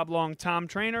Report. Bob Long, Tom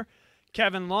Trainer,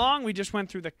 Kevin Long. We just went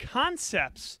through the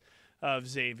concepts of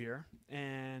Xavier.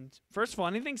 And first of all,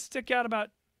 anything stick out about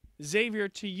Xavier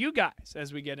to you guys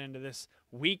as we get into this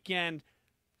weekend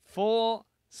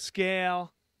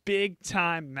full-scale,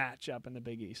 big-time matchup in the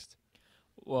Big East?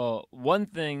 Well, one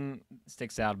thing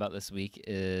sticks out about this week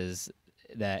is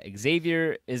that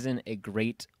Xavier isn't a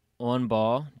great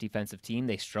on-ball defensive team.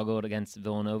 They struggled against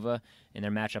Villanova in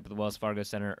their matchup at the Wells Fargo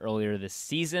Center earlier this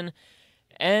season.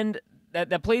 And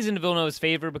that plays into Villanova's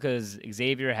favor because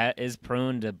Xavier is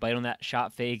prone to bite on that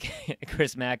shot fake.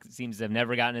 Chris Mack seems to have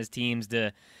never gotten his teams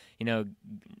to,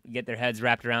 get their heads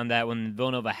wrapped around that. When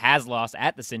Villanova has lost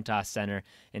at the Cintas Center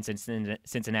in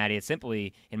Cincinnati, it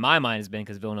simply, in my mind, has been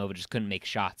because Villanova just couldn't make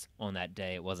shots on that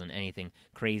day. It wasn't anything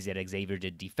crazy that Xavier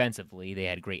did defensively. They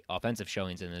had great offensive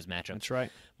showings in those matchups. That's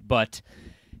right. But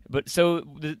so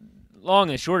the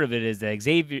long and short of it is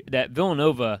that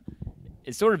Villanova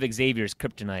is sort of Xavier's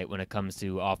kryptonite when it comes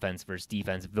to offense versus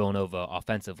defense. Villanova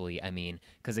offensively,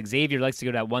 because Xavier likes to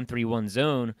go to that 1-3-1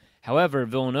 zone. However,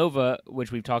 Villanova,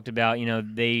 which we've talked about,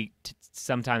 they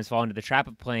sometimes fall into the trap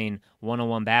of playing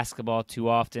one-on-one basketball too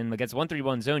often. Against a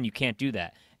 1-3-1 zone, you can't do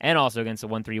that. And also against a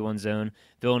 1-3-1 zone,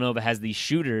 Villanova has these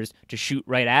shooters to shoot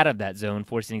right out of that zone,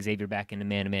 forcing Xavier back into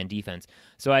man-to-man defense.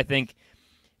 So I think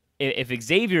if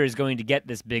Xavier is going to get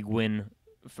this big win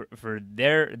for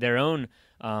their own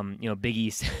Big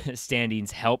East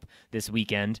standings help this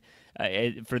weekend,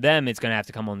 for them it's going to have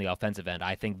to come on the offensive end.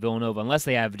 I think Villanova, unless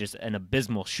they have just an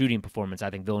abysmal shooting performance, I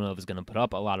think Villanova is going to put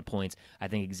up a lot of points. I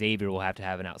think Xavier will have to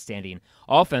have an outstanding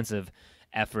offensive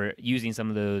effort using some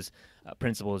of those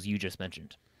principles you just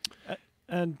mentioned.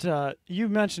 And you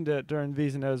mentioned it during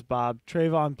V's and O's, Bob.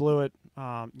 Trayvon Blewett,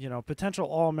 potential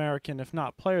All-American, if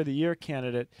not Player of the Year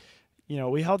candidate.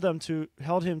 We held him to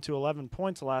 11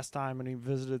 points last time when he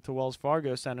visited the Wells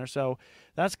Fargo Center, so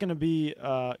that's going to be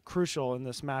crucial in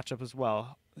this matchup as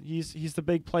well. He's the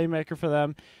big playmaker for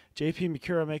them. J.P.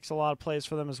 Mikura makes a lot of plays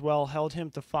for them as well. Held him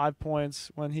to 5 points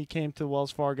when he came to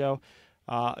Wells Fargo.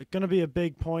 Going to be a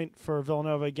big point for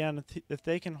Villanova again. If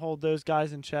they can hold those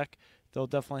guys in check, they'll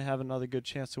definitely have another good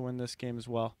chance to win this game as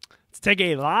well. Let's take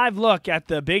a live look at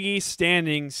the Big East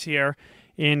standings here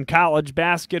in college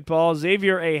basketball.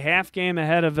 Xavier a half game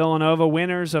ahead of Villanova,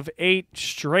 winners of 8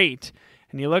 straight.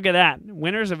 And you look at that,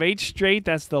 winners of 8 straight,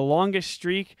 that's the longest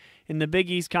streak in the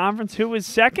Big East Conference. Who was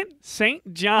second?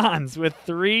 St. John's with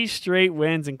 3 straight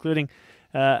wins, including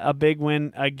a big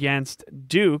win against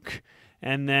Duke.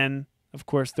 And then, of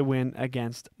course, the win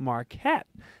against Marquette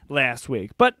last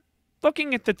week. But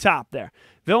looking at the top there,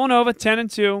 Villanova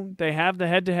 10-2. They have the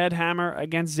head-to-head hammer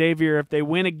against Xavier. If they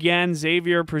win again,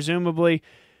 Xavier presumably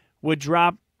would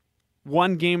drop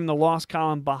one game in the loss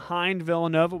column behind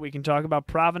Villanova. We can talk about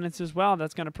Providence as well.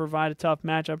 That's going to provide a tough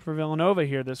matchup for Villanova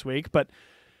here this week. But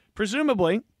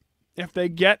presumably, if they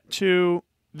get to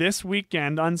this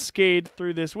weekend unscathed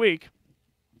through this week,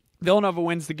 Villanova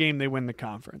wins the game, they win the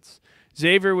conference.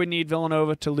 Xavier would need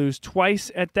Villanova to lose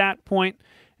twice at that point,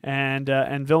 and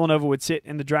Villanova would sit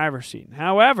in the driver's seat.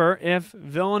 However, if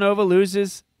Villanova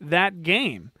loses that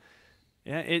game,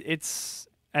 it's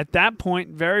at that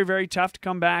point very, very tough to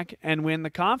come back and win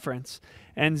the conference.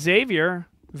 And Xavier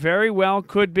very well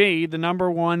could be the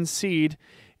number 1 seed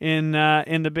a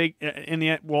number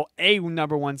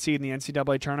 1 seed in the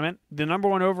NCAA tournament. The number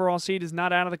 1 overall seed is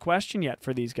not out of the question yet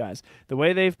for these guys. The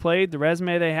way they've played, the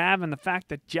resume they have, and the fact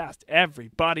that just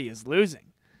everybody is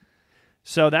losing.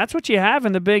 So that's what you have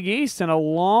in the Big East, and a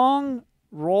long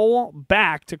roll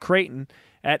back to Creighton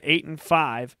at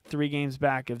 8-5, 3 games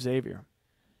back of Xavier.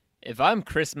 If I'm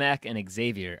Chris Mack and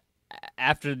Xavier,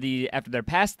 after their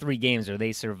past 3 games where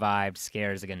they survived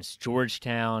scares against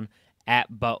Georgetown,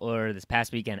 at Butler, this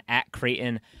past weekend at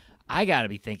Creighton, I got to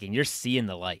be thinking you're seeing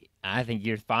the light. I think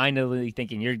you're finally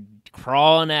thinking you're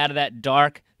crawling out of that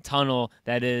dark tunnel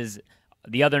that is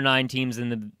the other 9 teams in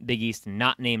the Big East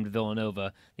not named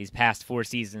Villanova these past 4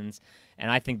 seasons. And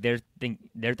I think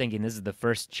they're thinking this is the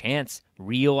first chance,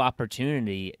 real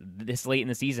opportunity this late in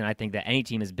the season. I think that any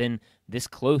team has been this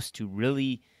close to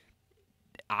really,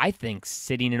 I think,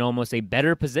 sitting in almost a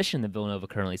better position than Villanova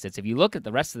currently sits. If you look at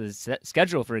the rest of the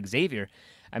schedule for Xavier,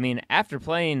 after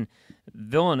playing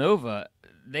Villanova,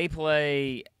 they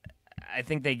play, I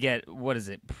think they get,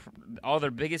 all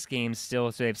their biggest games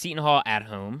still. So they have Seton Hall at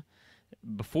home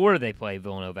before they play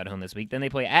Villanova at home this week. Then they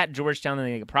play at Georgetown, then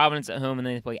they get Providence at home, and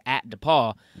then they play at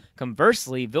DePaul.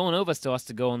 Conversely, Villanova still has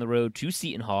to go on the road to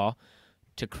Seton Hall,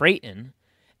 to Creighton,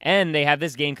 and they have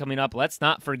this game coming up. Let's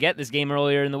not forget this game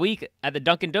earlier in the week at the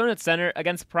Dunkin' Donuts Center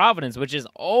against Providence, which has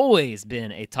always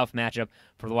been a tough matchup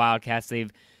for the Wildcats.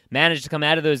 They've managed to come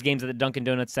out of those games at the Dunkin'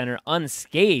 Donuts Center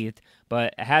unscathed,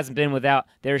 but it hasn't been without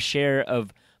their share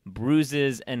of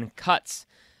bruises and cuts.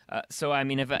 So,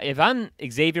 if I'm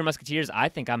Xavier Musketeers, I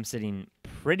think I'm sitting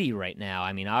pretty right now.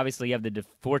 Obviously you have the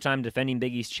 4-time defending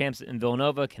Big East champs in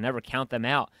Villanova, can never count them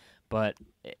out, but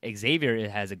Xavier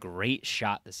has a great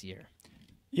shot this year.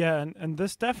 Yeah, and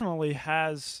this definitely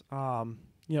has a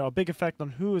big effect on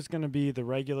who is going to be the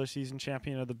regular season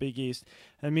champion of the Big East.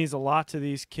 It means a lot to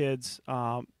these kids.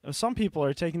 Some people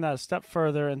are taking that a step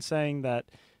further and saying that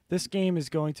this game is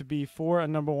going to be for a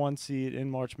number 1 seed in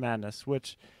March Madness,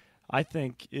 which I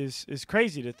think is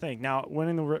crazy to think. Now,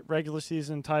 winning the regular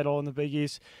season title in the Big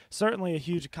East, certainly a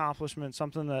huge accomplishment,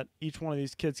 something that each one of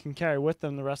these kids can carry with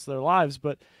them the rest of their lives.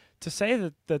 But to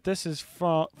say that this is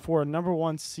for a number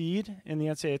 1 seed in the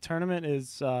NCAA tournament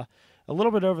is a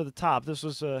little bit over the top. This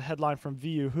was a headline from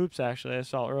VU Hoops, actually, I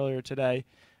saw earlier today.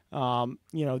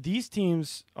 These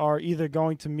teams are either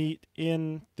going to meet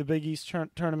in the Big East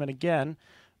tournament again,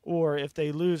 or if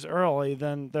they lose early,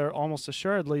 then they're almost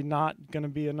assuredly not going to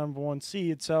be a number 1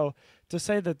 seed. So to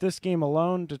say that this game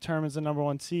alone determines the number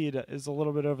 1 seed is a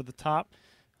little bit over the top.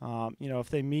 If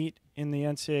they meet in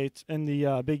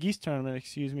the Big East tournament,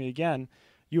 again,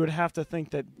 you would have to think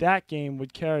that game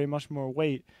would carry much more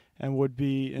weight and would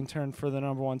be in turn for the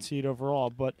number 1 seed overall.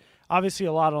 But obviously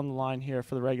a lot on the line here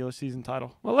for the regular season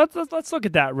title. Well, let's look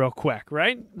at that real quick,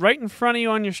 right? Right in front of you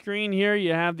on your screen here,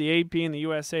 you have the AP and the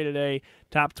USA Today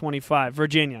top 25.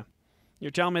 Virginia.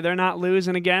 You're telling me they're not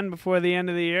losing again before the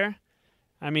end of the year?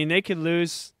 I mean, they could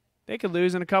lose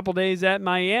in a couple days at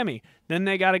Miami. Then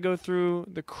they got to go through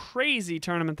the crazy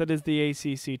tournament that is the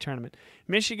ACC tournament.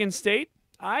 Michigan State,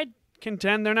 I'd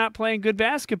contend they're not playing good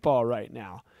basketball right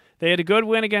now. They had a good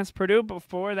win against Purdue.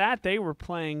 Before that, they were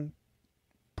playing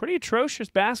pretty atrocious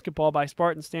basketball by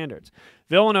Spartan standards.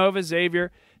 Villanova,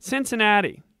 Xavier,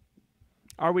 Cincinnati.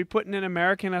 Are we putting an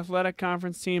American Athletic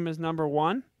Conference team as number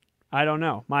 1? I don't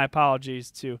know. My apologies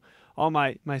to all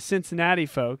my Cincinnati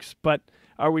folks, but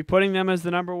are we putting them as the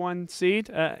number 1 seed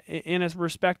in a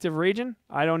respective region?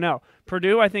 I don't know.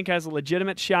 Purdue, I think, has a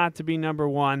legitimate shot to be number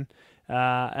 1.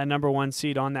 A number 1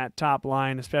 seed on that top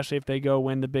line, especially if they go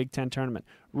win the Big Ten tournament.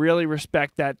 Really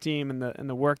respect that team and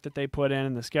the work that they put in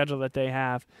and the schedule that they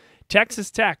have.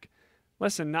 Texas Tech.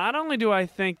 Listen, not only do I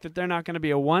think that they're not going to be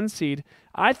a 1 seed,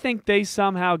 I think they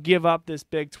somehow give up this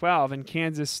Big 12 and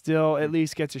Kansas still at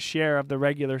least gets a share of the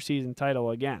regular season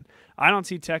title again. I don't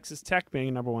see Texas Tech being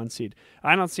a number 1 seed.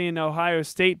 I don't see Ohio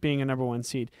State being a number 1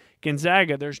 seed.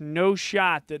 Gonzaga, there's no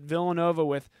shot that Villanova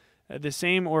with the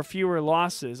same or fewer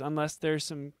losses, unless there's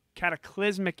some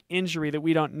cataclysmic injury that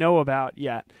we don't know about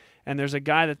yet, and there's a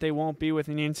guy that they won't be with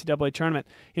in the NCAA tournament.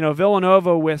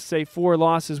 Villanova with, say, 4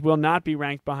 losses will not be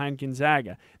ranked behind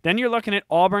Gonzaga. Then you're looking at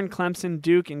Auburn, Clemson,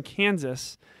 Duke, and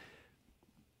Kansas.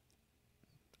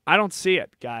 I don't see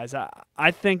it, guys.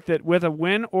 I think that with a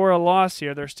win or a loss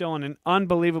here, they're still in an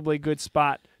unbelievably good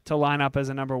spot to line up as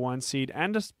a number 1 seed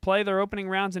and to play their opening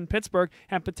rounds in Pittsburgh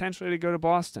and potentially to go to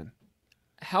Boston.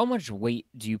 How much weight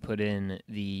do you put in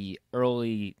the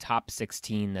early top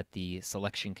 16 that the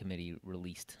selection committee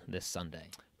released this Sunday?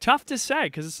 Tough to say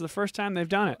because it's the first time they've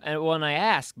done it. And I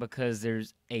ask because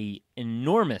there's a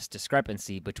enormous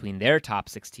discrepancy between their top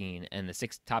 16 and the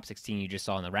top 16 you just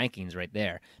saw in the rankings right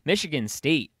there. Michigan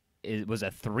State was a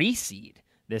 3 seed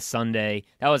this Sunday.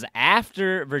 That was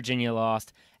after Virginia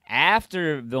lost,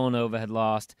 after Villanova had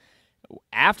lost,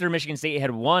 after Michigan State had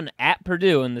won at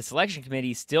Purdue, and the selection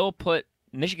committee still put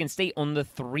Michigan State on the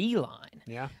 3 line.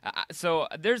 Yeah. So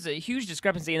there's a huge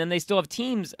discrepancy, and then they still have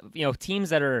teams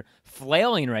that are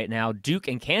flailing right now, Duke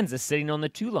and Kansas sitting on the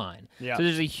 2 line. Yeah. So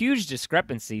there's a huge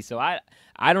discrepancy. So I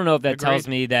don't know if that tells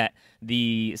me that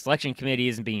the selection committee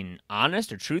isn't being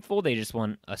honest or truthful. They just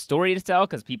want a story to tell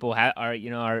because people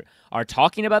are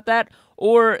talking about that,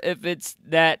 or if it's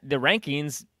that the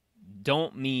rankings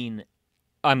don't mean.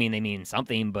 I mean, they mean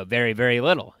something, but very, very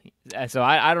little. So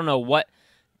I don't know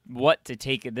what to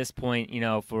take at this point,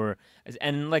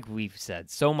 and like we've said,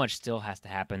 so much still has to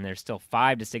happen. There's still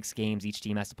 5 to 6 games each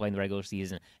team has to play in the regular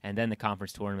season, and then the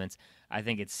conference tournaments. I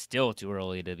think it's still too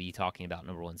early to be talking about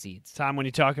number 1 seeds. Tom, when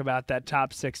you talk about that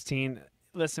top 16,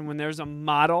 listen, when there's a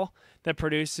model that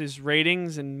produces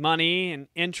ratings and money and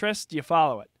interest, you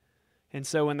follow it. And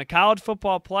so when the college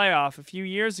football playoff a few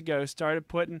years ago started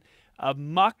putting a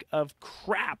muck of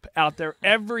crap out there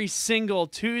every single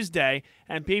Tuesday,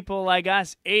 and people like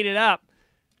us ate it up,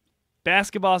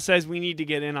 basketball says we need to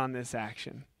get in on this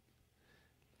action.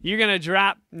 You're going to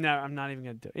drop – no, I'm not even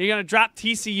going to do it. You're going to drop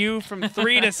TCU from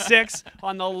 3 to 6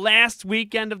 on the last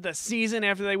weekend of the season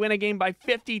after they win a game by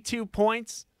 52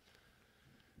 points?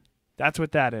 That's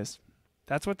what that is.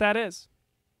 That's what that is.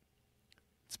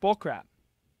 It's bull crap.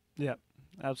 Yep.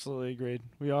 Absolutely agreed.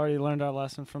 We already learned our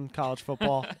lesson from college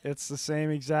football. It's the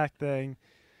same exact thing.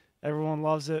 Everyone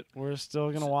loves it. We're still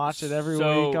going to watch it every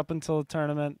week up until the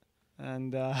tournament.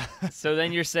 And so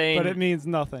then you're saying, but it means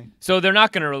nothing. So they're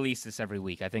not going to release this every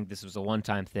week. I think this was a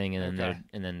one-time thing, and then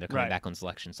they're coming Right. back on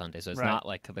Selection Sunday. So it's Right. not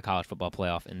like the college football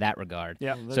playoff in that regard.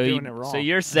 Yeah, they're doing it wrong. So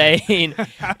you're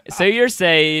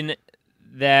saying,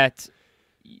 that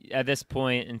at this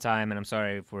point in time, and I'm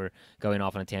sorry if we're going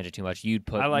off on a tangent too much, you'd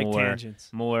put I like tangents.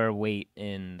 more weight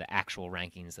in the actual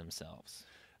rankings themselves.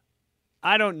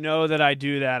 I don't know that I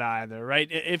do that either, right?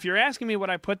 If you're asking me what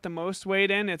I put the most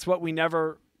weight in, it's what we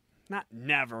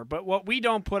but what we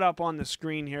don't put up on the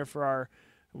screen here for our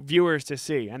viewers to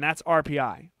see, and that's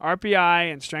RPI.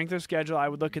 RPI and strength of schedule, I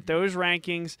would look at those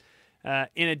rankings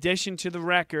in addition to the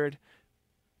record,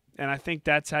 and I think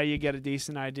that's how you get a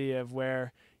decent idea of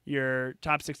where your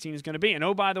top 16 is going to be. And,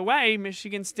 oh, by the way,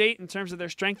 Michigan State, in terms of their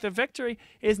strength of victory,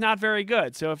 is not very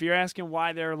good. So if you're asking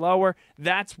why they're lower,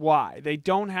 that's why. They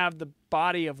don't have the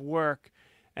body of work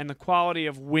and the quality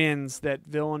of wins that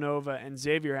Villanova and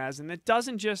Xavier has. And it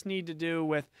doesn't just need to do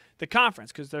with the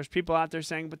conference, because there's people out there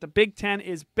saying, but the Big Ten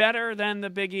is better than the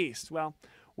Big East. Well,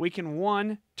 we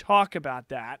can, talk about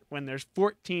that when there's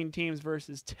 14 teams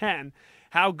versus 10.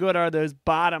 How good are those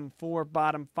bottom 4,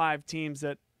 bottom 5 teams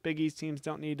that Big East teams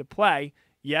don't need to play?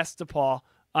 Yes, DePaul,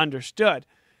 understood.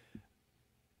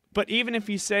 But even if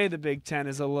you say the Big Ten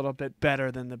is a little bit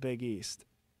better than the Big East,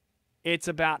 it's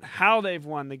about how they've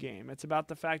won the game. It's about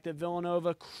the fact that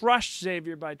Villanova crushed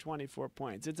Xavier by 24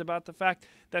 points. It's about the fact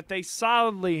that they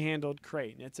solidly handled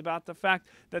Creighton. It's about the fact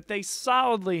that they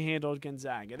solidly handled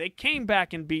Gonzaga. They came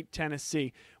back and beat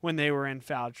Tennessee when they were in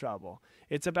foul trouble.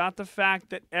 It's about the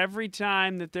fact that every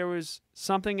time that there was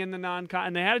something in the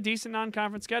and they had a decent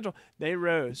non-conference schedule, they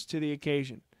rose to the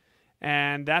occasion.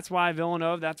 And that's why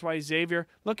Villanova, that's why Xavier.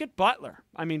 Look at Butler.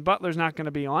 I mean, Butler's not going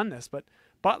to be on this, but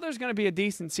Butler's going to be a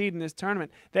decent seed in this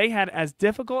tournament. They had as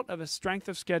difficult of a strength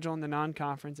of schedule in the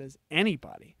non-conference as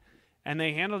anybody, and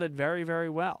they handled it very, very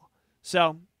well.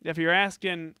 So if you're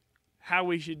asking how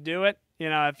we should do it,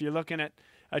 if you're looking at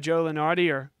a Joe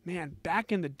Lunardi, or, man,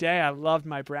 back in the day, I loved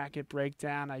my bracket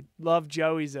breakdown. I love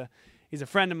Joe. He's a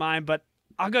friend of mine, but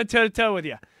I'll go toe-to-toe with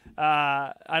you.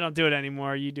 I don't do it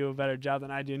anymore. You do a better job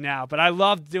than I do now. But I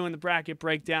loved doing the bracket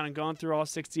breakdown and going through all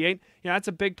 68. That's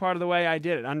a big part of the way I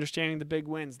did it, understanding the big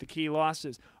wins, the key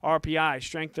losses, RPI,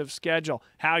 strength of schedule,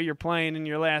 how you're playing in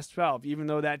your last 12. Even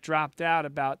though that dropped out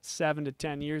about 7 to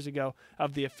 10 years ago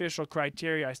of the official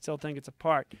criteria, I still think it's a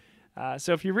part.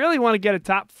 So if you really want to get a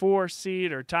top 4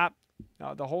 seed or top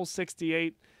the whole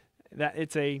 68, that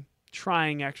it's a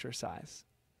trying exercise.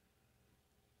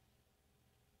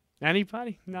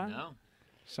 Anybody? No.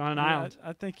 It's on an island.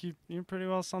 I think you pretty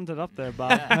well summed it up there,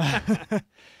 Bob.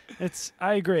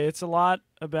 I agree. It's a lot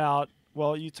about,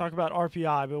 well, you talk about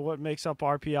RPI, but what makes up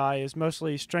RPI is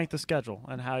mostly strength of schedule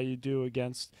and how you do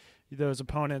against those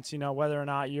opponents. Whether or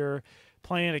not you're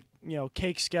playing a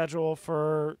cake schedule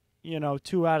for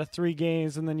 2 out of 3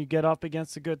 games, and then you get up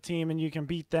against a good team and you can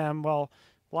beat them. Well,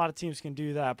 a lot of teams can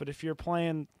do that, but if you're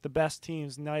playing the best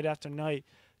teams night after night,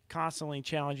 constantly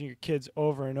challenging your kids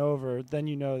over and over, then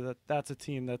you know that that's a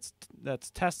team that's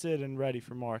tested and ready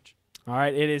for March. All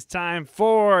right, it is time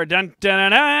for dun dun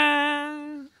dun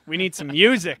dun. We need some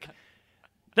music.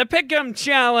 The Pick'em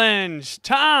Challenge.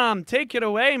 Tom, take it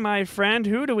away, my friend.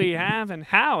 Who do we have, and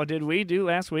how did we do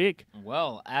last week?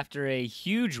 Well, after a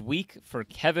huge week for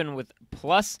Kevin with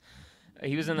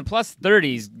he was in the plus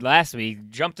 30s last week,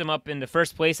 jumped him up into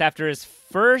first place after his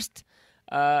first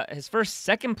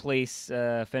second place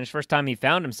finish, first time he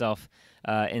found himself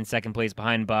in second place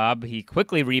behind Bob. He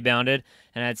quickly rebounded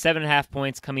and had 7.5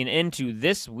 points coming into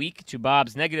this week to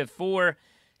Bob's -4.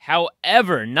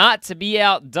 However, not to be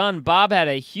outdone, Bob had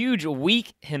a huge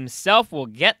week himself. We'll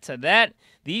get to that.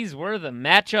 These were the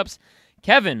matchups.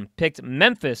 Kevin picked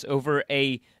Memphis over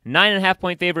a 9.5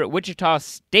 point favorite, Wichita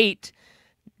State.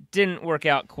 Didn't work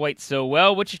out quite so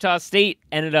well. Wichita State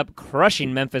ended up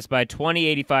crushing Memphis by 20,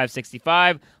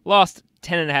 85-65. Lost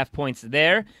 10.5 points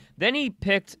there. Then he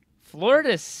picked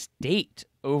Florida State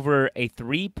over a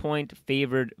 3-point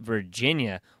favored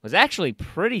Virginia. Was actually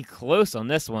pretty close on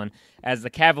this one, as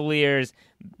the Cavaliers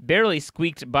barely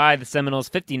squeaked by the Seminoles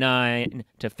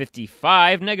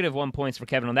 59-55. -1 points for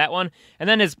Kevin on that one. And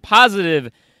then his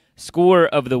positive score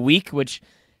of the week, which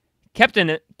kept him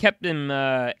in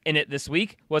it this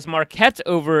week, was Marquette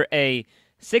over a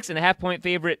 6.5 point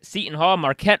favorite, Seton Hall.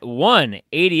 Marquette won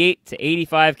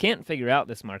 88-85. Can't figure out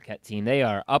this Marquette team. They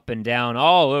are up and down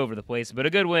all over the place, but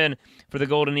a good win for the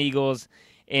Golden Eagles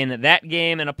in that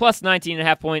game, and a plus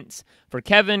 19.5 points for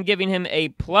Kevin, giving him a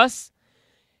plus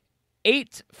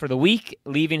 8 for the week,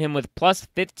 leaving him with plus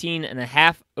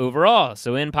 15.5 overall.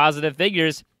 So in positive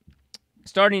figures,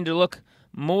 starting to look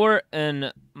more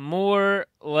and more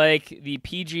like the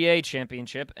PGA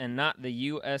Championship and not the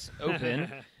U.S.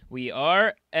 Open. We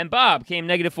are. And Bob came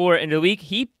 -4 into the week.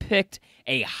 He picked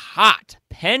a hot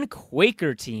Penn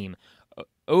Quaker team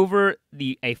over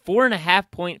a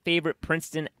 4.5-point favorite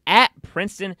Princeton at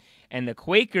Princeton. And the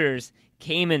Quakers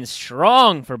came in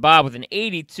strong for Bob with an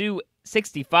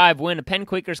 82-65 win. A Penn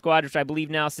Quaker squad, which I believe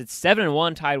now sits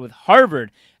 7-1, tied with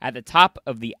Harvard at the top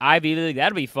of the Ivy League.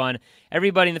 That'll be fun.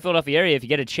 Everybody in the Philadelphia area, if you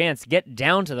get a chance, get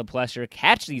down to the Plesser.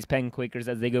 Catch these Penn Quakers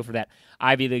as they go for that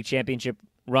Ivy League championship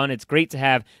run. It's great to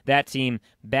have that team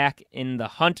back in the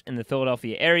hunt in the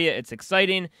Philadelphia area. It's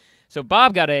exciting. So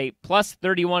Bob got a plus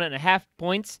 31.5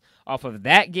 points off of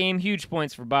that game. Huge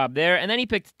points for Bob there. And then he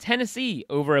picked Tennessee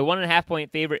over a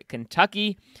 1.5-point favorite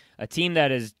Kentucky, a team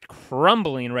that is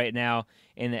crumbling right now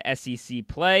in the SEC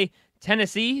play.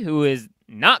 Tennessee, who is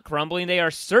not crumbling, they are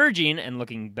surging and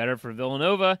looking better for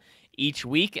Villanova each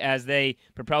week as they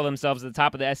propel themselves to the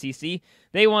top of the SEC.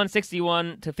 They won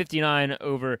 61-59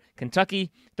 over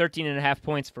Kentucky, 13.5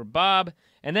 points for Bob.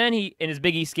 And then in his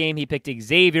Big East game, he picked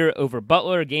Xavier over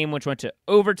Butler, a game which went to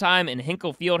overtime in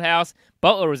Hinkle Fieldhouse.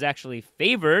 Butler was actually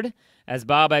favored, as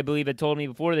Bob, I believe, had told me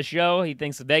before the show. He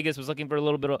thinks Vegas was looking for a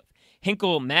little bit of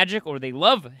Hinkle magic, or they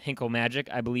love Hinkle magic,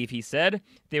 I believe he said.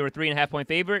 They were 3.5-point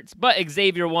favorites, but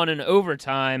Xavier won in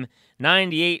overtime,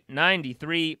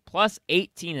 98-93, plus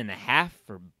 18.5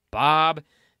 for Bob,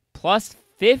 plus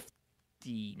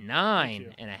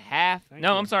 59.5.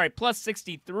 No, I'm sorry, plus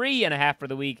 63.5 for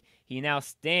the week. He now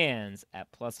stands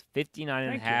at plus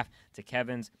 59.5 to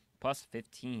Kevin's plus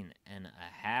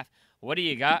 15.5. What do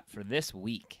you got for this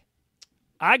week?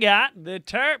 I got the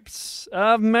Terps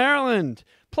of Maryland,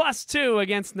 +2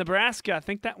 against Nebraska. I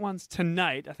think that one's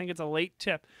tonight. I think it's a late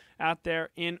tip out there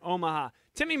in Omaha.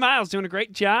 Timmy Miles doing a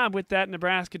great job with that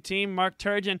Nebraska team. Mark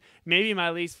Turgeon, maybe my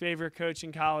least favorite coach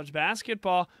in college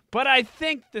basketball, but I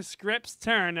think the scripts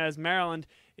turn as Maryland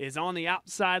is on the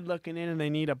outside looking in, and they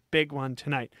need a big one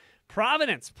tonight.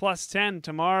 Providence, +10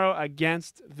 tomorrow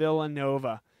against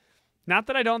Villanova. Not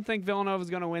that I don't think Villanova is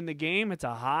going to win the game. It's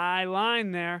a high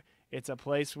line there. It's a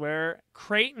place where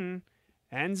Creighton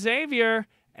and Xavier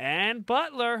and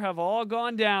Butler have all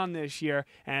gone down this year,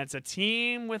 and it's a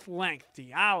team with length.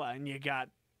 Diallo, and you got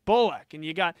Bullock, and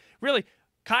you got really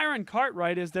Kyron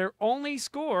Cartwright is their only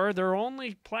scorer, their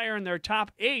only player in their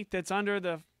top 8 that's under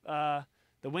the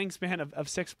wingspan of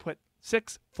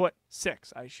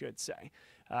 6'6", I should say.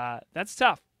 That's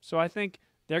tough. So I think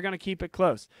they're going to keep it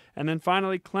close. And then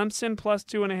finally, Clemson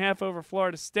 +2.5 over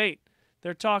Florida State.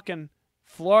 They're talking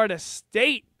Florida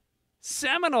State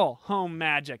Seminole home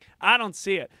magic. I don't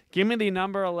see it. Give me the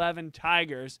number 11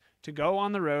 Tigers to go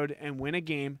on the road and win a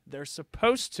game they're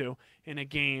supposed to in a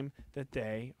game that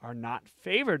they are not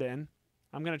favored in.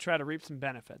 I'm going to try to reap some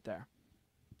benefit there.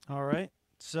 All right.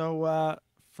 So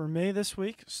for me this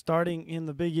week, starting in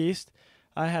the Big East,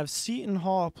 I have Seton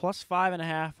Hall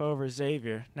 +5.5 over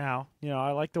Xavier. Now,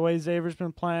 I like the way Xavier's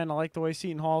been playing. I like the way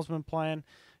Seton Hall's been playing.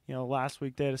 Last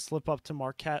week they had a slip up to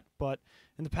Marquette, but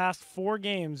in the past 4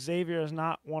 games, Xavier has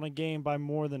not won a game by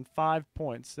more than 5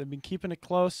 points. They've been keeping it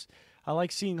close. I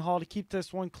like Seton Hall to keep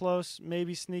this one close,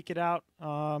 maybe sneak it out,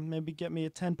 maybe get me a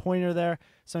 10-pointer there.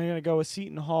 So I'm going to go with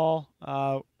Seton Hall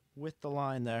with the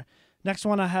line there. Next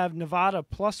one, I have Nevada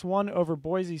 +1 over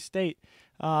Boise State.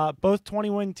 Both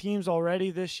 20-win teams already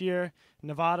this year.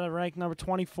 Nevada ranked number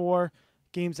 24.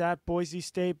 Games at Boise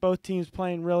State. Both teams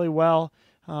playing really well.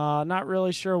 Not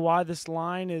really sure why this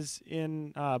line is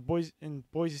in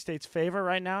Boise State's favor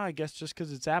right now. I guess just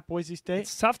because it's at Boise State.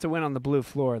 It's tough to win on the blue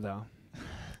floor, though.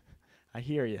 I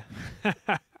hear you.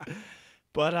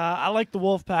 But I like the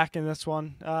Wolfpack in this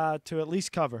one to at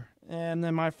least cover. And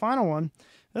then my final one,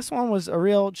 this one was a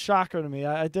real shocker to me.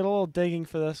 I did a little digging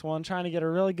for this one, trying to get a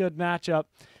really good matchup.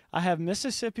 I have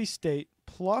Mississippi State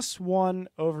 +1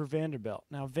 over Vanderbilt.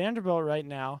 Now, Vanderbilt right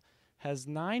now has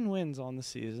 9 wins on the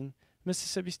season.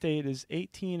 Mississippi State is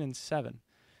 18-7.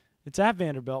 It's at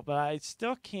Vanderbilt, but I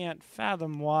still can't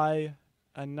fathom why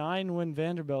a 9-win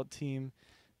Vanderbilt team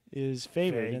is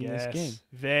favored in this game.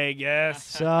 Vegas.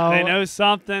 So they know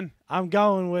something. I'm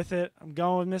going with it. I'm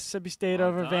going with Mississippi State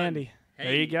over Vandy. Hey,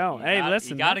 there you go.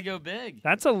 Listen. You got to go big.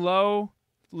 That's a low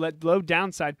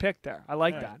downside pick there. I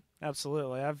like that.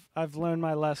 Absolutely. I've learned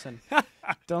my lesson.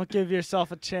 Don't give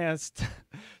yourself a chance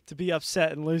to be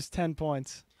upset and lose 10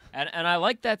 points. And I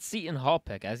like that Seton Hall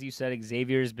pick. As you said,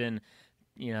 Xavier's been,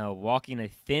 walking a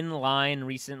thin line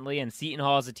recently, and Seton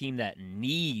Hall is a team that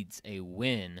needs a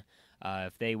win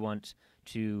if they want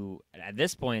to. At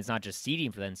this point, it's not just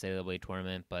seeding for the NCAA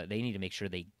tournament, but they need to make sure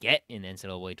they get in the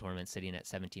NCAA tournament, sitting at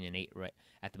 17-8 right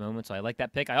at the moment. So I like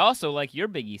that pick. I also like your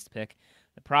Big East pick,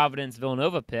 the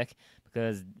Providence-Villanova pick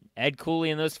because Ed Cooley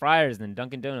and those Friars in the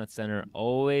Dunkin' Donuts Center,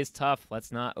 always tough.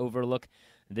 Let's not overlook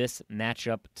this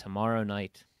matchup tomorrow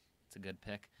night. It's a good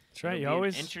pick. That's right. It'll be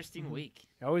an interesting week.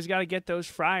 You always got to get those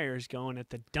Friars going at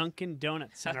the Dunkin'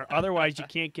 Donuts Center. Otherwise, you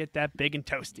can't get that big and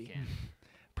toasty.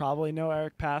 Probably no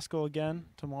Eric Paschal again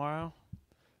tomorrow.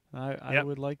 I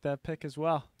would like that pick as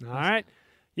well. All right.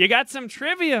 You got some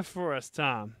trivia for us,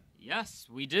 Tom. Yes,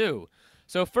 we do.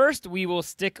 So first, we will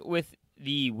stick with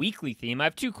the weekly theme. I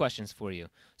have 2 questions for you.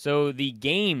 So the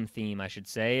game theme, I should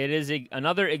say. It is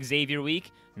another Xavier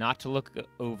week, not to look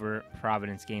over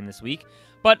Providence game this week.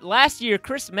 But last year,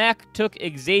 Chris Mack took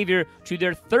Xavier to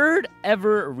their 3rd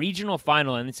ever regional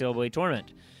final in the NCAA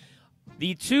tournament.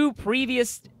 The 2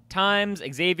 previous times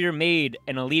Xavier made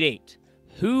an Elite 8,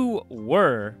 who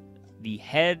were the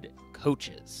head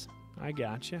coaches? I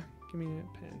gotcha. Give me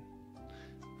that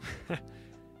pen.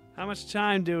 How much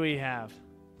time do we have?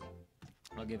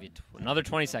 I'll give you another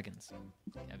 20 seconds.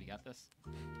 Have you got this?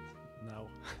 No.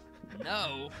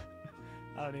 No.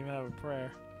 I don't even have a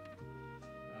prayer.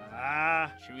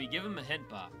 Should we give him a hint,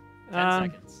 Bob?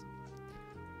 10 seconds.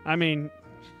 I mean,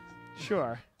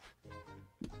 sure.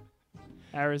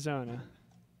 Arizona.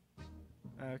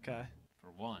 Okay.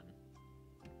 For 1.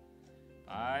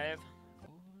 5,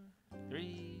 4,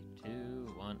 3,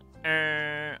 2, 1.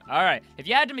 All right. If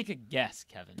you had to make a guess,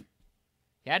 Kevin.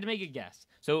 You had to make a guess.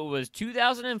 So it was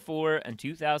 2004 and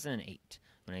 2008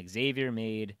 when Xavier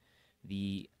made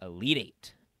the Elite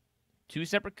 8. 2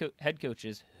 separate head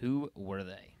coaches. Who were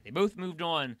they? They both moved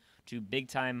on to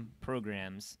big-time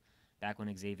programs back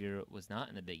when Xavier was not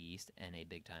in the Big East and a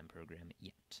big-time program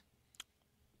yet.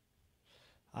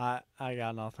 I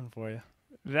got nothing for you.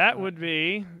 That would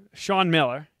be Sean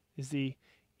Miller is the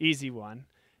easy one,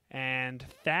 and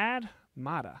Thad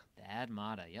Matta. Thad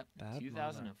Matta, yep, Thad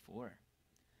 2004.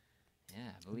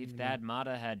 Yeah, I believe Thad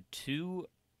Matta had 2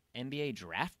 NBA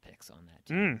draft picks on that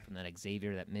team from that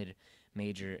Xavier, that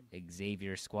mid-major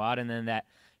Xavier squad, and then that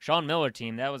Sean Miller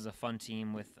team. That was a fun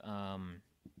team with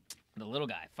the little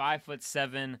guy,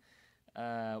 5'7".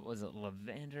 Was it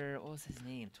Levander? What was his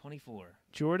name? 24.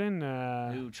 Jordan.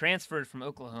 Who transferred from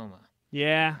Oklahoma.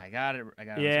 Yeah. I got it.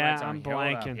 Yeah, I'm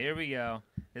blanking. Here we go.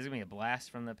 This is going to be a blast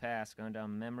from the past going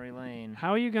down memory lane.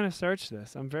 How are you going to search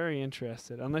this? I'm very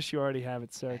interested, unless you already have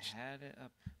it searched. I had it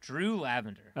up. Drew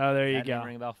Lavender. Oh, there you go.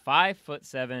 Ring about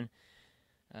 5'7".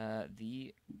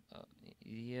 The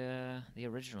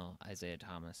original Isaiah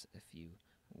Thomas, if you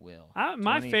will.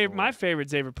 My favorite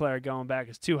Xavier player going back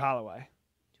is 2 Holloway.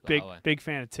 Big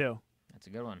fan of 2. That's a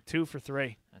good one. 2 for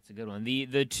 3. That's a good one.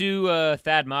 The 2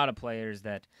 Thad Matta players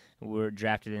that were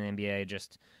drafted in the NBA,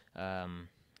 just for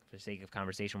the sake of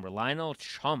conversation, were Lionel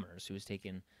Chalmers, who was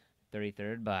taken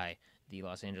 33rd by the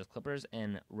Los Angeles Clippers,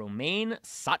 and Romain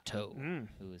Sato,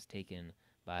 who was taken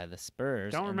by the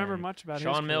Spurs. Don't remember much about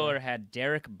Sean his Miller career. had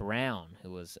Derek Brown,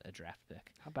 who was a draft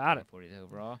pick. How about it? 40th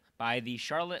overall by the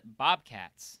Charlotte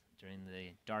Bobcats during the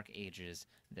dark ages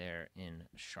there in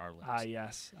Charlotte.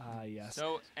 Yes.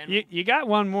 So, you got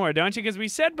one more, don't you? Because we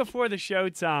said before the show,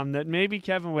 Tom, that maybe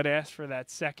Kevin would ask for that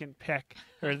second pick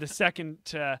or the second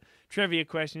trivia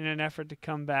question in an effort to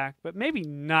come back, but maybe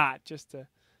not, just to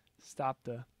stop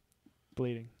the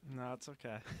bleeding. No, it's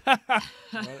okay.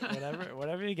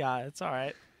 whatever you got, it's all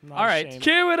right. All right,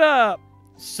 cue it up.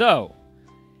 So,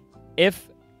 if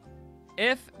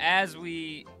as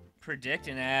we predict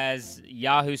and as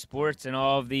Yahoo Sports and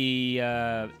all of the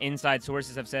inside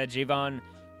sources have said, Jahvon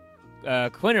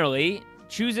Quinerly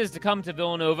chooses to come to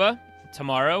Villanova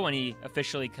tomorrow when he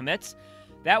officially commits,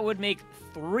 that would make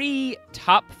 3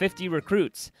 top 50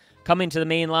 recruits coming to the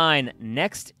main line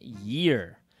next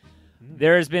year.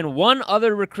 There has been one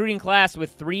other recruiting class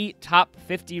with 3 top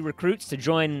 50 recruits to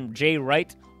join Jay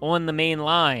Wright on the main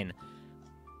line.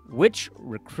 Which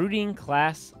recruiting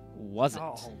class was it?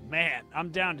 Oh, man. I'm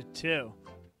down to 2.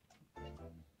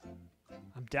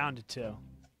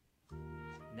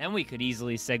 Then we could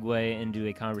easily segue into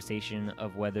a conversation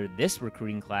of whether this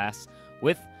recruiting class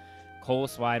with Cole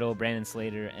Swidel, Brandon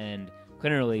Slater, and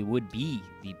Quinerly would be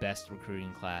the best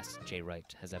recruiting class Jay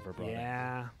Wright has ever brought in.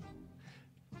 Yeah.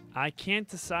 I can't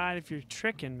decide if you're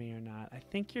tricking me or not. I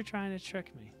think you're trying to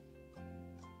trick me.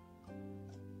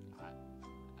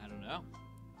 I don't know.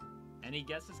 Any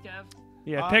guesses, Kev?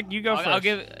 Yeah, pick. You go first. I'll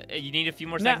give. You need a few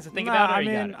more seconds to think about it. Or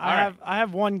you got it? I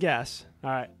have one guess. All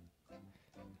right.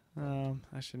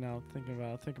 Actually, now I'm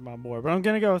thinking about more, but I'm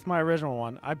gonna go with my original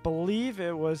one. I believe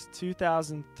it was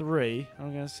 2003.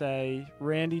 I'm gonna say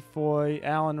Randy Foy,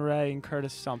 Alan Ray, and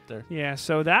Curtis Sumter. Yeah.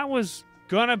 So that was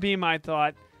gonna be my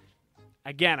thought.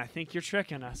 Again, I think you're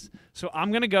tricking us. So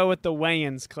I'm gonna go with the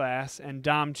Wayans class and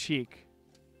Dom Cheek.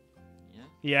 Yeah.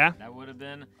 Yeah.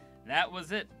 That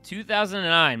was it.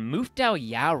 2009, Muftau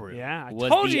Yaru Yeah, I was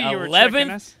told the you were tricking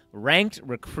 11th us. ranked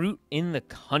recruit in the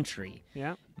country.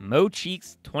 Yeah. Mo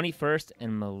Cheeks, 21st,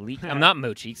 and Malik. I'm not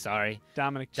Mo Cheeks, sorry.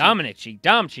 Dominic Cheek.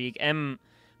 Dom Cheek, and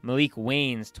Malik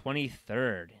Waynes,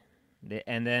 23rd.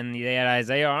 And then they had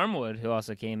Isaiah Armwood, who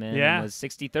also came in and was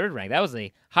 63rd ranked. That was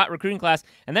a hot recruiting class.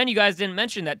 And then you guys didn't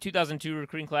mention that 2002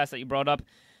 recruiting class that you brought up.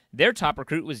 Their top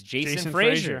recruit was Jason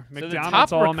Frazier. So the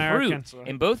top recruit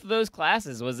in both of those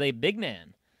classes was a big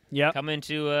man. Yep. Coming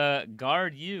to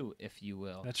guard you, if you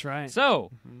will. That's right.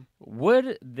 So,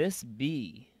 would this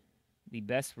be the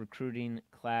best recruiting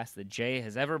class that Jay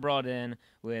has ever brought in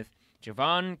with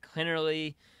Jahvon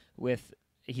Quinerly,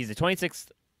 he's the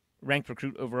 26th ranked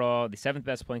recruit overall, the 7th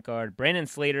best point guard, Brandon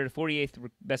Slater, 48th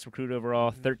best recruit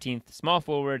overall, 13th small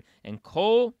forward, and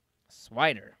Cole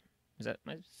Swider. Is that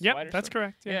my Yep, that's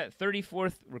correct. Yeah,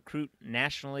 34th recruit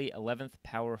nationally, 11th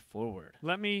power forward.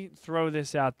 Let me throw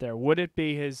this out there. Would it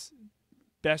be his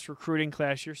best recruiting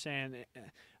class? You're saying,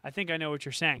 I think I know what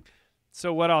you're saying.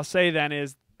 So what I'll say then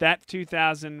is that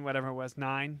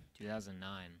 2009.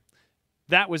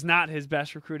 That was not his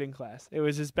best recruiting class. It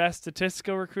was his best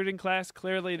statistical recruiting class.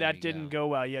 Clearly, that didn't go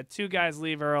well. You had two guys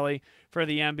leave early for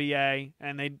the NBA,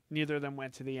 and neither of them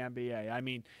went to the NBA. I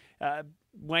mean,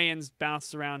 Wayans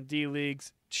bounced around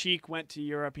D-leagues. Cheek went to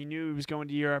Europe. He knew he was going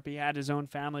to Europe. He had his own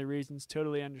family reasons.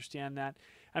 Totally understand that.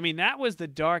 I mean, that was the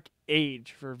dark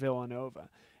age for Villanova.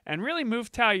 And really,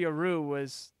 Muftau Yaru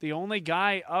was the only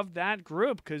guy of that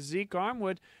group because Zeke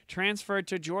Armwood transferred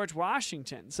to George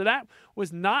Washington. So that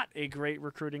was not a great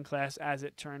recruiting class as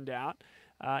it turned out.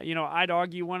 I'd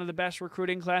argue one of the best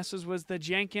recruiting classes was the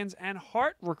Jenkins and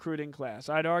Hart recruiting class.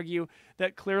 I'd argue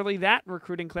that clearly that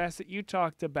recruiting class that you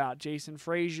talked about, Jason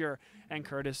Frazier and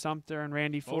Curtis Sumter and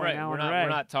Randy Ford and Alan Ray. We're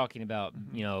not talking about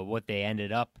what they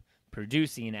ended up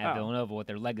producing at Villanova, what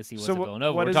their legacy was at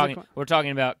Villanova. We're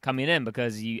talking about coming in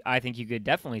because I think you could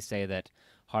definitely say that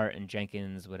Hart and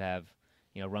Jenkins would have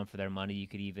run for their money. You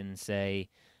could even say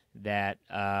that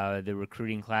the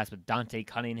recruiting class with Dante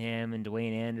Cunningham and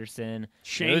Dwayne Anderson,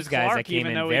 those guys Clark, that came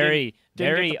in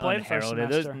very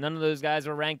unheralded. None of those guys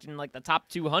were ranked in like the top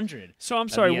 200. So I'm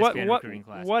sorry, what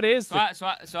is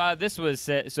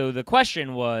the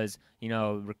question was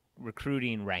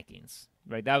recruiting rankings.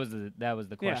 Right, that was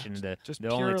the question. Just the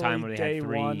only time where they day had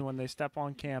three. One when they step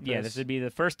on campus. Yeah, this would be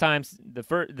the first time,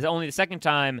 only the second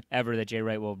time ever that Jay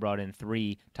Wright will have brought in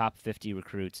 3 top 50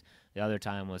 recruits. The other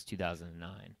time was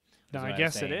 2009. No, I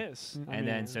guess it is. And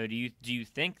then, so do you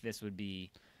think this would be?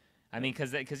 I mean,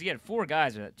 because he had 4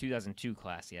 guys in that 2002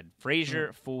 class. He had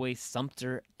Frazier, Foy,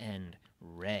 Sumter, and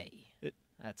Ray.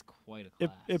 That's quite a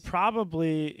class. It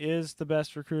probably is the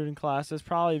best recruiting class. It's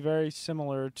probably very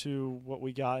similar to what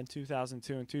we got in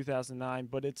 2002 and 2009,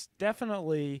 but it's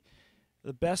definitely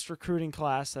the best recruiting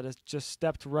class that has just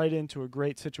stepped right into a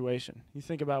great situation. You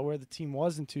think about where the team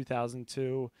was in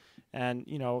 2002 and,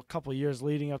 a couple of years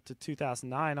leading up to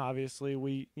 2009, obviously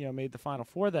we, made the Final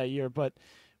Four that year, but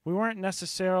we weren't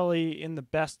necessarily in the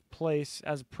best place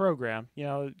as a program.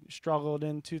 Struggled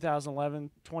in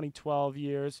 2011, 2012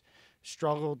 years,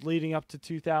 struggled leading up to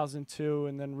 2002,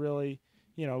 and then really,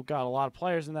 got a lot of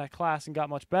players in that class and got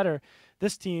much better.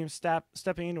 This team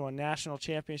stepping into a national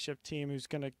championship team who's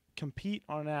going to compete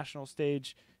on a national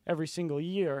stage every single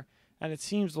year, and it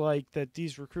seems like that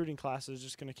these recruiting classes are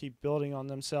just going to keep building on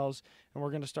themselves, and we're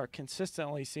going to start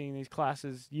consistently seeing these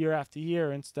classes year after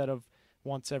year instead of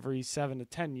once every 7 to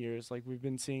 10 years like we've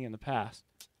been seeing in the past.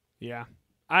 Yeah.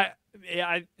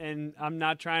 And I'm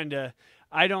not trying to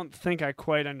 – I don't think I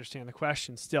quite understand the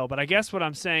question still, but I guess what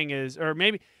I'm saying is – or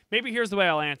maybe here's the way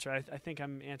I'll answer. I think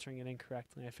I'm answering it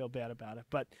incorrectly. I feel bad about it.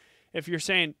 But if you're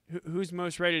saying who's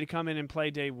most ready to come in and play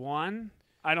day one,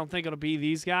 I don't think it'll be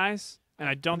these guys. And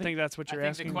I don't think that's what you're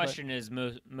asking. The question is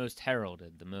most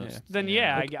heralded, the most. Yeah. Then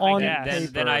I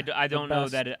guess. Then I don't know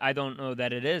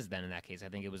that it is. Then in that case, I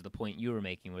think it was the point you were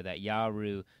making, where that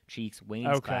Yaru, Cheeks,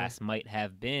 Wayne's class might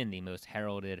have been the most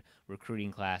heralded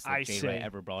recruiting class that Jay Wright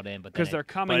ever brought in. But because they're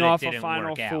coming off a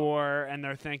Final Four and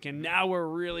they're thinking now we're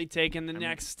really taking the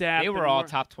next step. They were all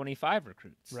top 25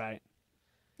 recruits. Right.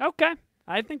 Okay,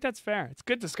 I think that's fair. It's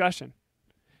good discussion,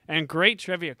 and great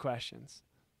trivia questions.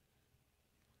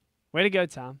 Way to go,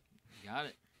 Tom. You got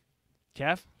it.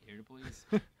 Kev? Here to please.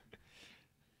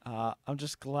 I'm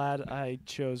just glad I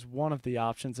chose one of the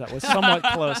options that was somewhat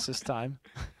close this time.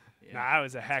 Yeah, that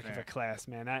was a heck of a class,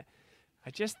 man. I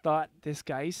just thought this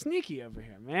guy, he's sneaky over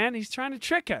here, man. He's trying to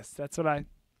trick us. That's what I...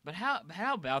 But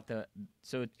how about the...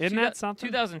 So isn't that something?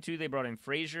 2002, they brought in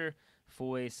Frazier,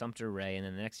 Foy, Sumter, Ray, and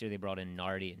then the next year they brought in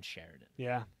Nardi and Sheridan.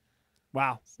 Yeah.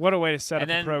 Wow, what a way to set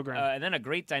And up then, a program. and then a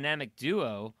great dynamic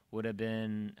duo would have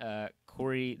been the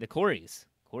Coreys,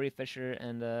 Corey Fisher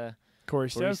and Corey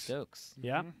Stokes.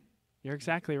 Yeah, you're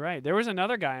exactly right. There was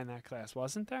another guy in that class,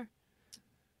 wasn't there?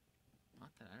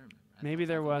 Not that I remember. Maybe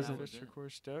there wasn't. Fisher,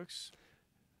 Corey Stokes.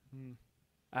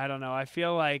 I don't know. I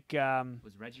feel like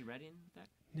was Reggie Redding that?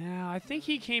 No, I think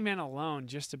he came in alone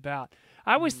just about.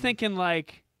 I was thinking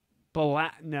like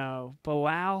Bilal. No,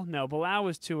 Bilal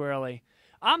was too early.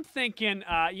 I'm thinking,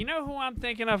 you know who I'm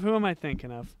thinking of? Who am I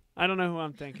thinking of? I don't know who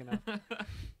I'm thinking of.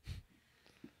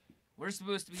 We're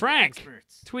supposed to be Frank the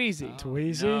experts. Tweezy.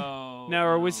 Tweezy? No,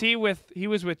 or was he with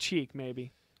Cheek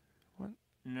maybe?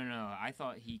 No. I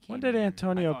thought he came. When did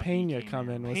Antonio Pena come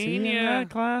in? Was he in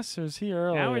that class, or was he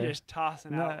earlier? Now we're just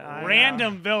tossing out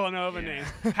random Villanova names.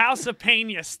 House of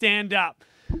Pena, stand up.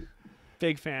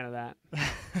 Big fan of that.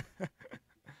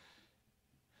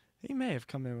 He may have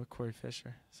come in with Corey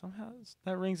Fisher. Somehow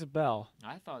that rings a bell.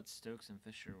 I thought Stokes and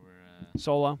Fisher were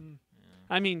solo. Yeah.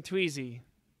 I mean Tweezy.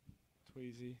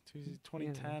 Tweezy,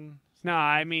 2010. No,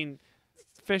 I mean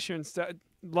Fisher and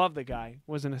love the guy.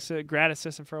 Was a grad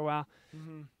assistant for a while.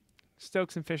 Mm-hmm.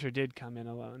 Stokes and Fisher did come in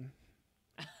alone.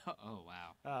 Oh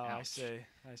wow. Oh, Ouch. I see.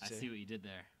 I see what you did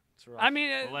there. It's rough. I mean,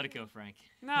 we'll let it go, Frank.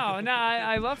 No,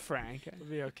 I love Frank. It'll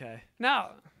be okay. No,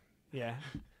 yeah,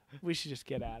 we should just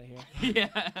get out of here.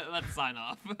 Yeah, let's sign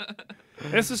off.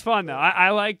 This is fun though. I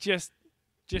like just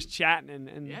chatting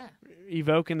and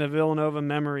evoking the Villanova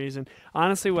memories. And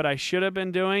honestly, what I should have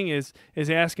been doing is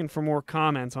asking for more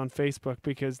comments on Facebook,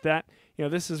 because that,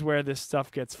 this is where this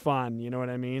stuff gets fun. You know what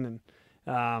I mean? And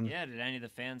yeah, did any of the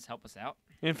fans help us out?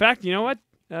 in fact, you know what?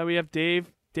 We have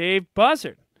Dave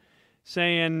Buzzard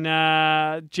saying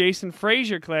Jason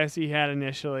Frazier class he had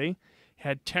initially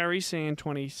had Terry saying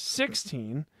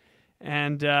 2016,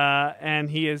 and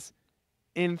he is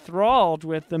enthralled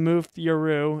with the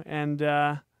Mufti-Yaru and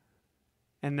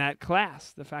that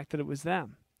class, the fact that it was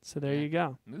them. So there you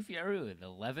go. Mufti-Yaru, the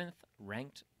 11th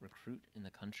ranked recruit in the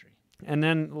country. And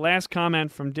then last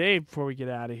comment from Dave before we get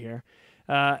out of here.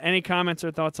 Any comments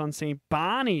or thoughts on St.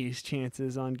 Bonnie's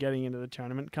chances on getting into the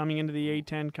tournament, coming into the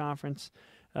A-10 conference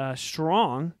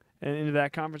strong, and into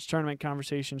that conference tournament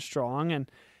conversation strong, and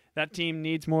that team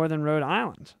needs more than Rhode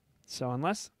Island. So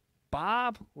unless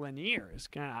Bob Lanier is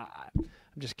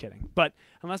I'm just kidding. But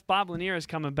unless Bob Lanier is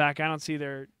coming back, I don't see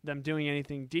them doing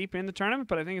anything deep in the tournament.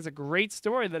 But I think it's a great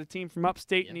story that a team from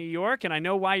upstate New York, and I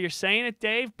know why you're saying it,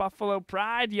 Dave, Buffalo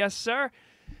Pride, yes, sir,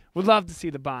 would love to see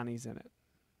the Bonnies in it.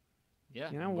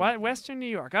 Yeah. Western New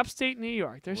York, upstate New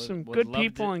York. There's some good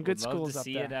people and good schools up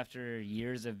there. Would love to see it after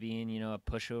years of being, a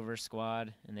pushover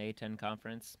squad in the A-10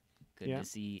 conference. Good to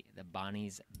see the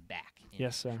Bonnies back.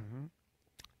 Yes, sir. Mm-hmm.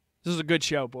 This was a good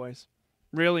show, boys.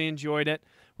 Really enjoyed it.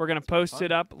 We're going to post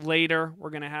it up later. We're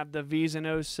going to have the V's and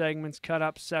O's segments cut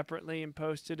up separately and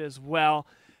posted as well.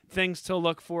 Things to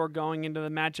look for going into the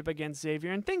matchup against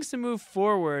Xavier, and things to move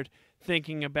forward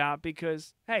thinking about,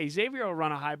 because, hey, Xavier will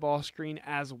run a high ball screen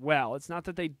as well. It's not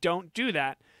that they don't do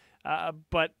that,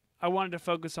 but I wanted to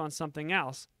focus on something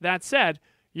else. That said,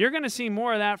 you're going to see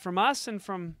more of that from us and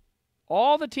from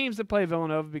all the teams that play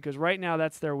Villanova, because right now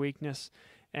that's their weakness.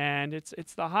 And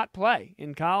it's the hot play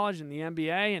in college and the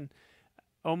NBA. And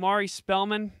Omari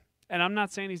Spellman, and I'm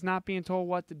not saying he's not being told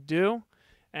what to do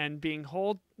and being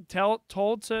told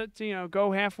to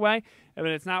go halfway, but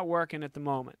it's not working at the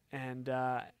moment. And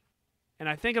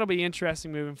I think it'll be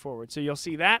interesting moving forward. So you'll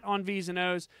see that on V's and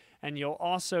O's, and you'll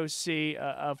also see,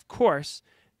 of course,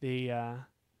 the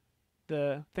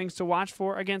things to watch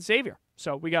for against Xavier.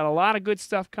 So we got a lot of good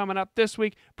stuff coming up this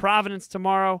week. Providence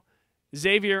tomorrow.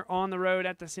 Xavier on the road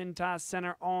at the Cintas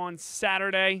Center on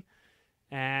Saturday.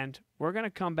 And we're going to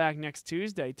come back next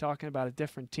Tuesday talking about a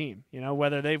different team.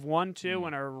 Whether they've won two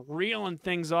and are reeling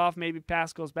things off, maybe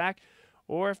Pascal's back,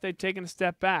 or if they've taken a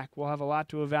step back. We'll have a lot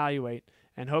to evaluate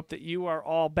and hope that you are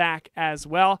all back as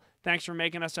well. Thanks for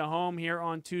making us a home here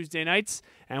on Tuesday nights.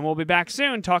 And we'll be back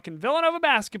soon talking Villanova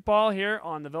basketball here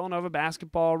on the Villanova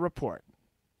Basketball Report.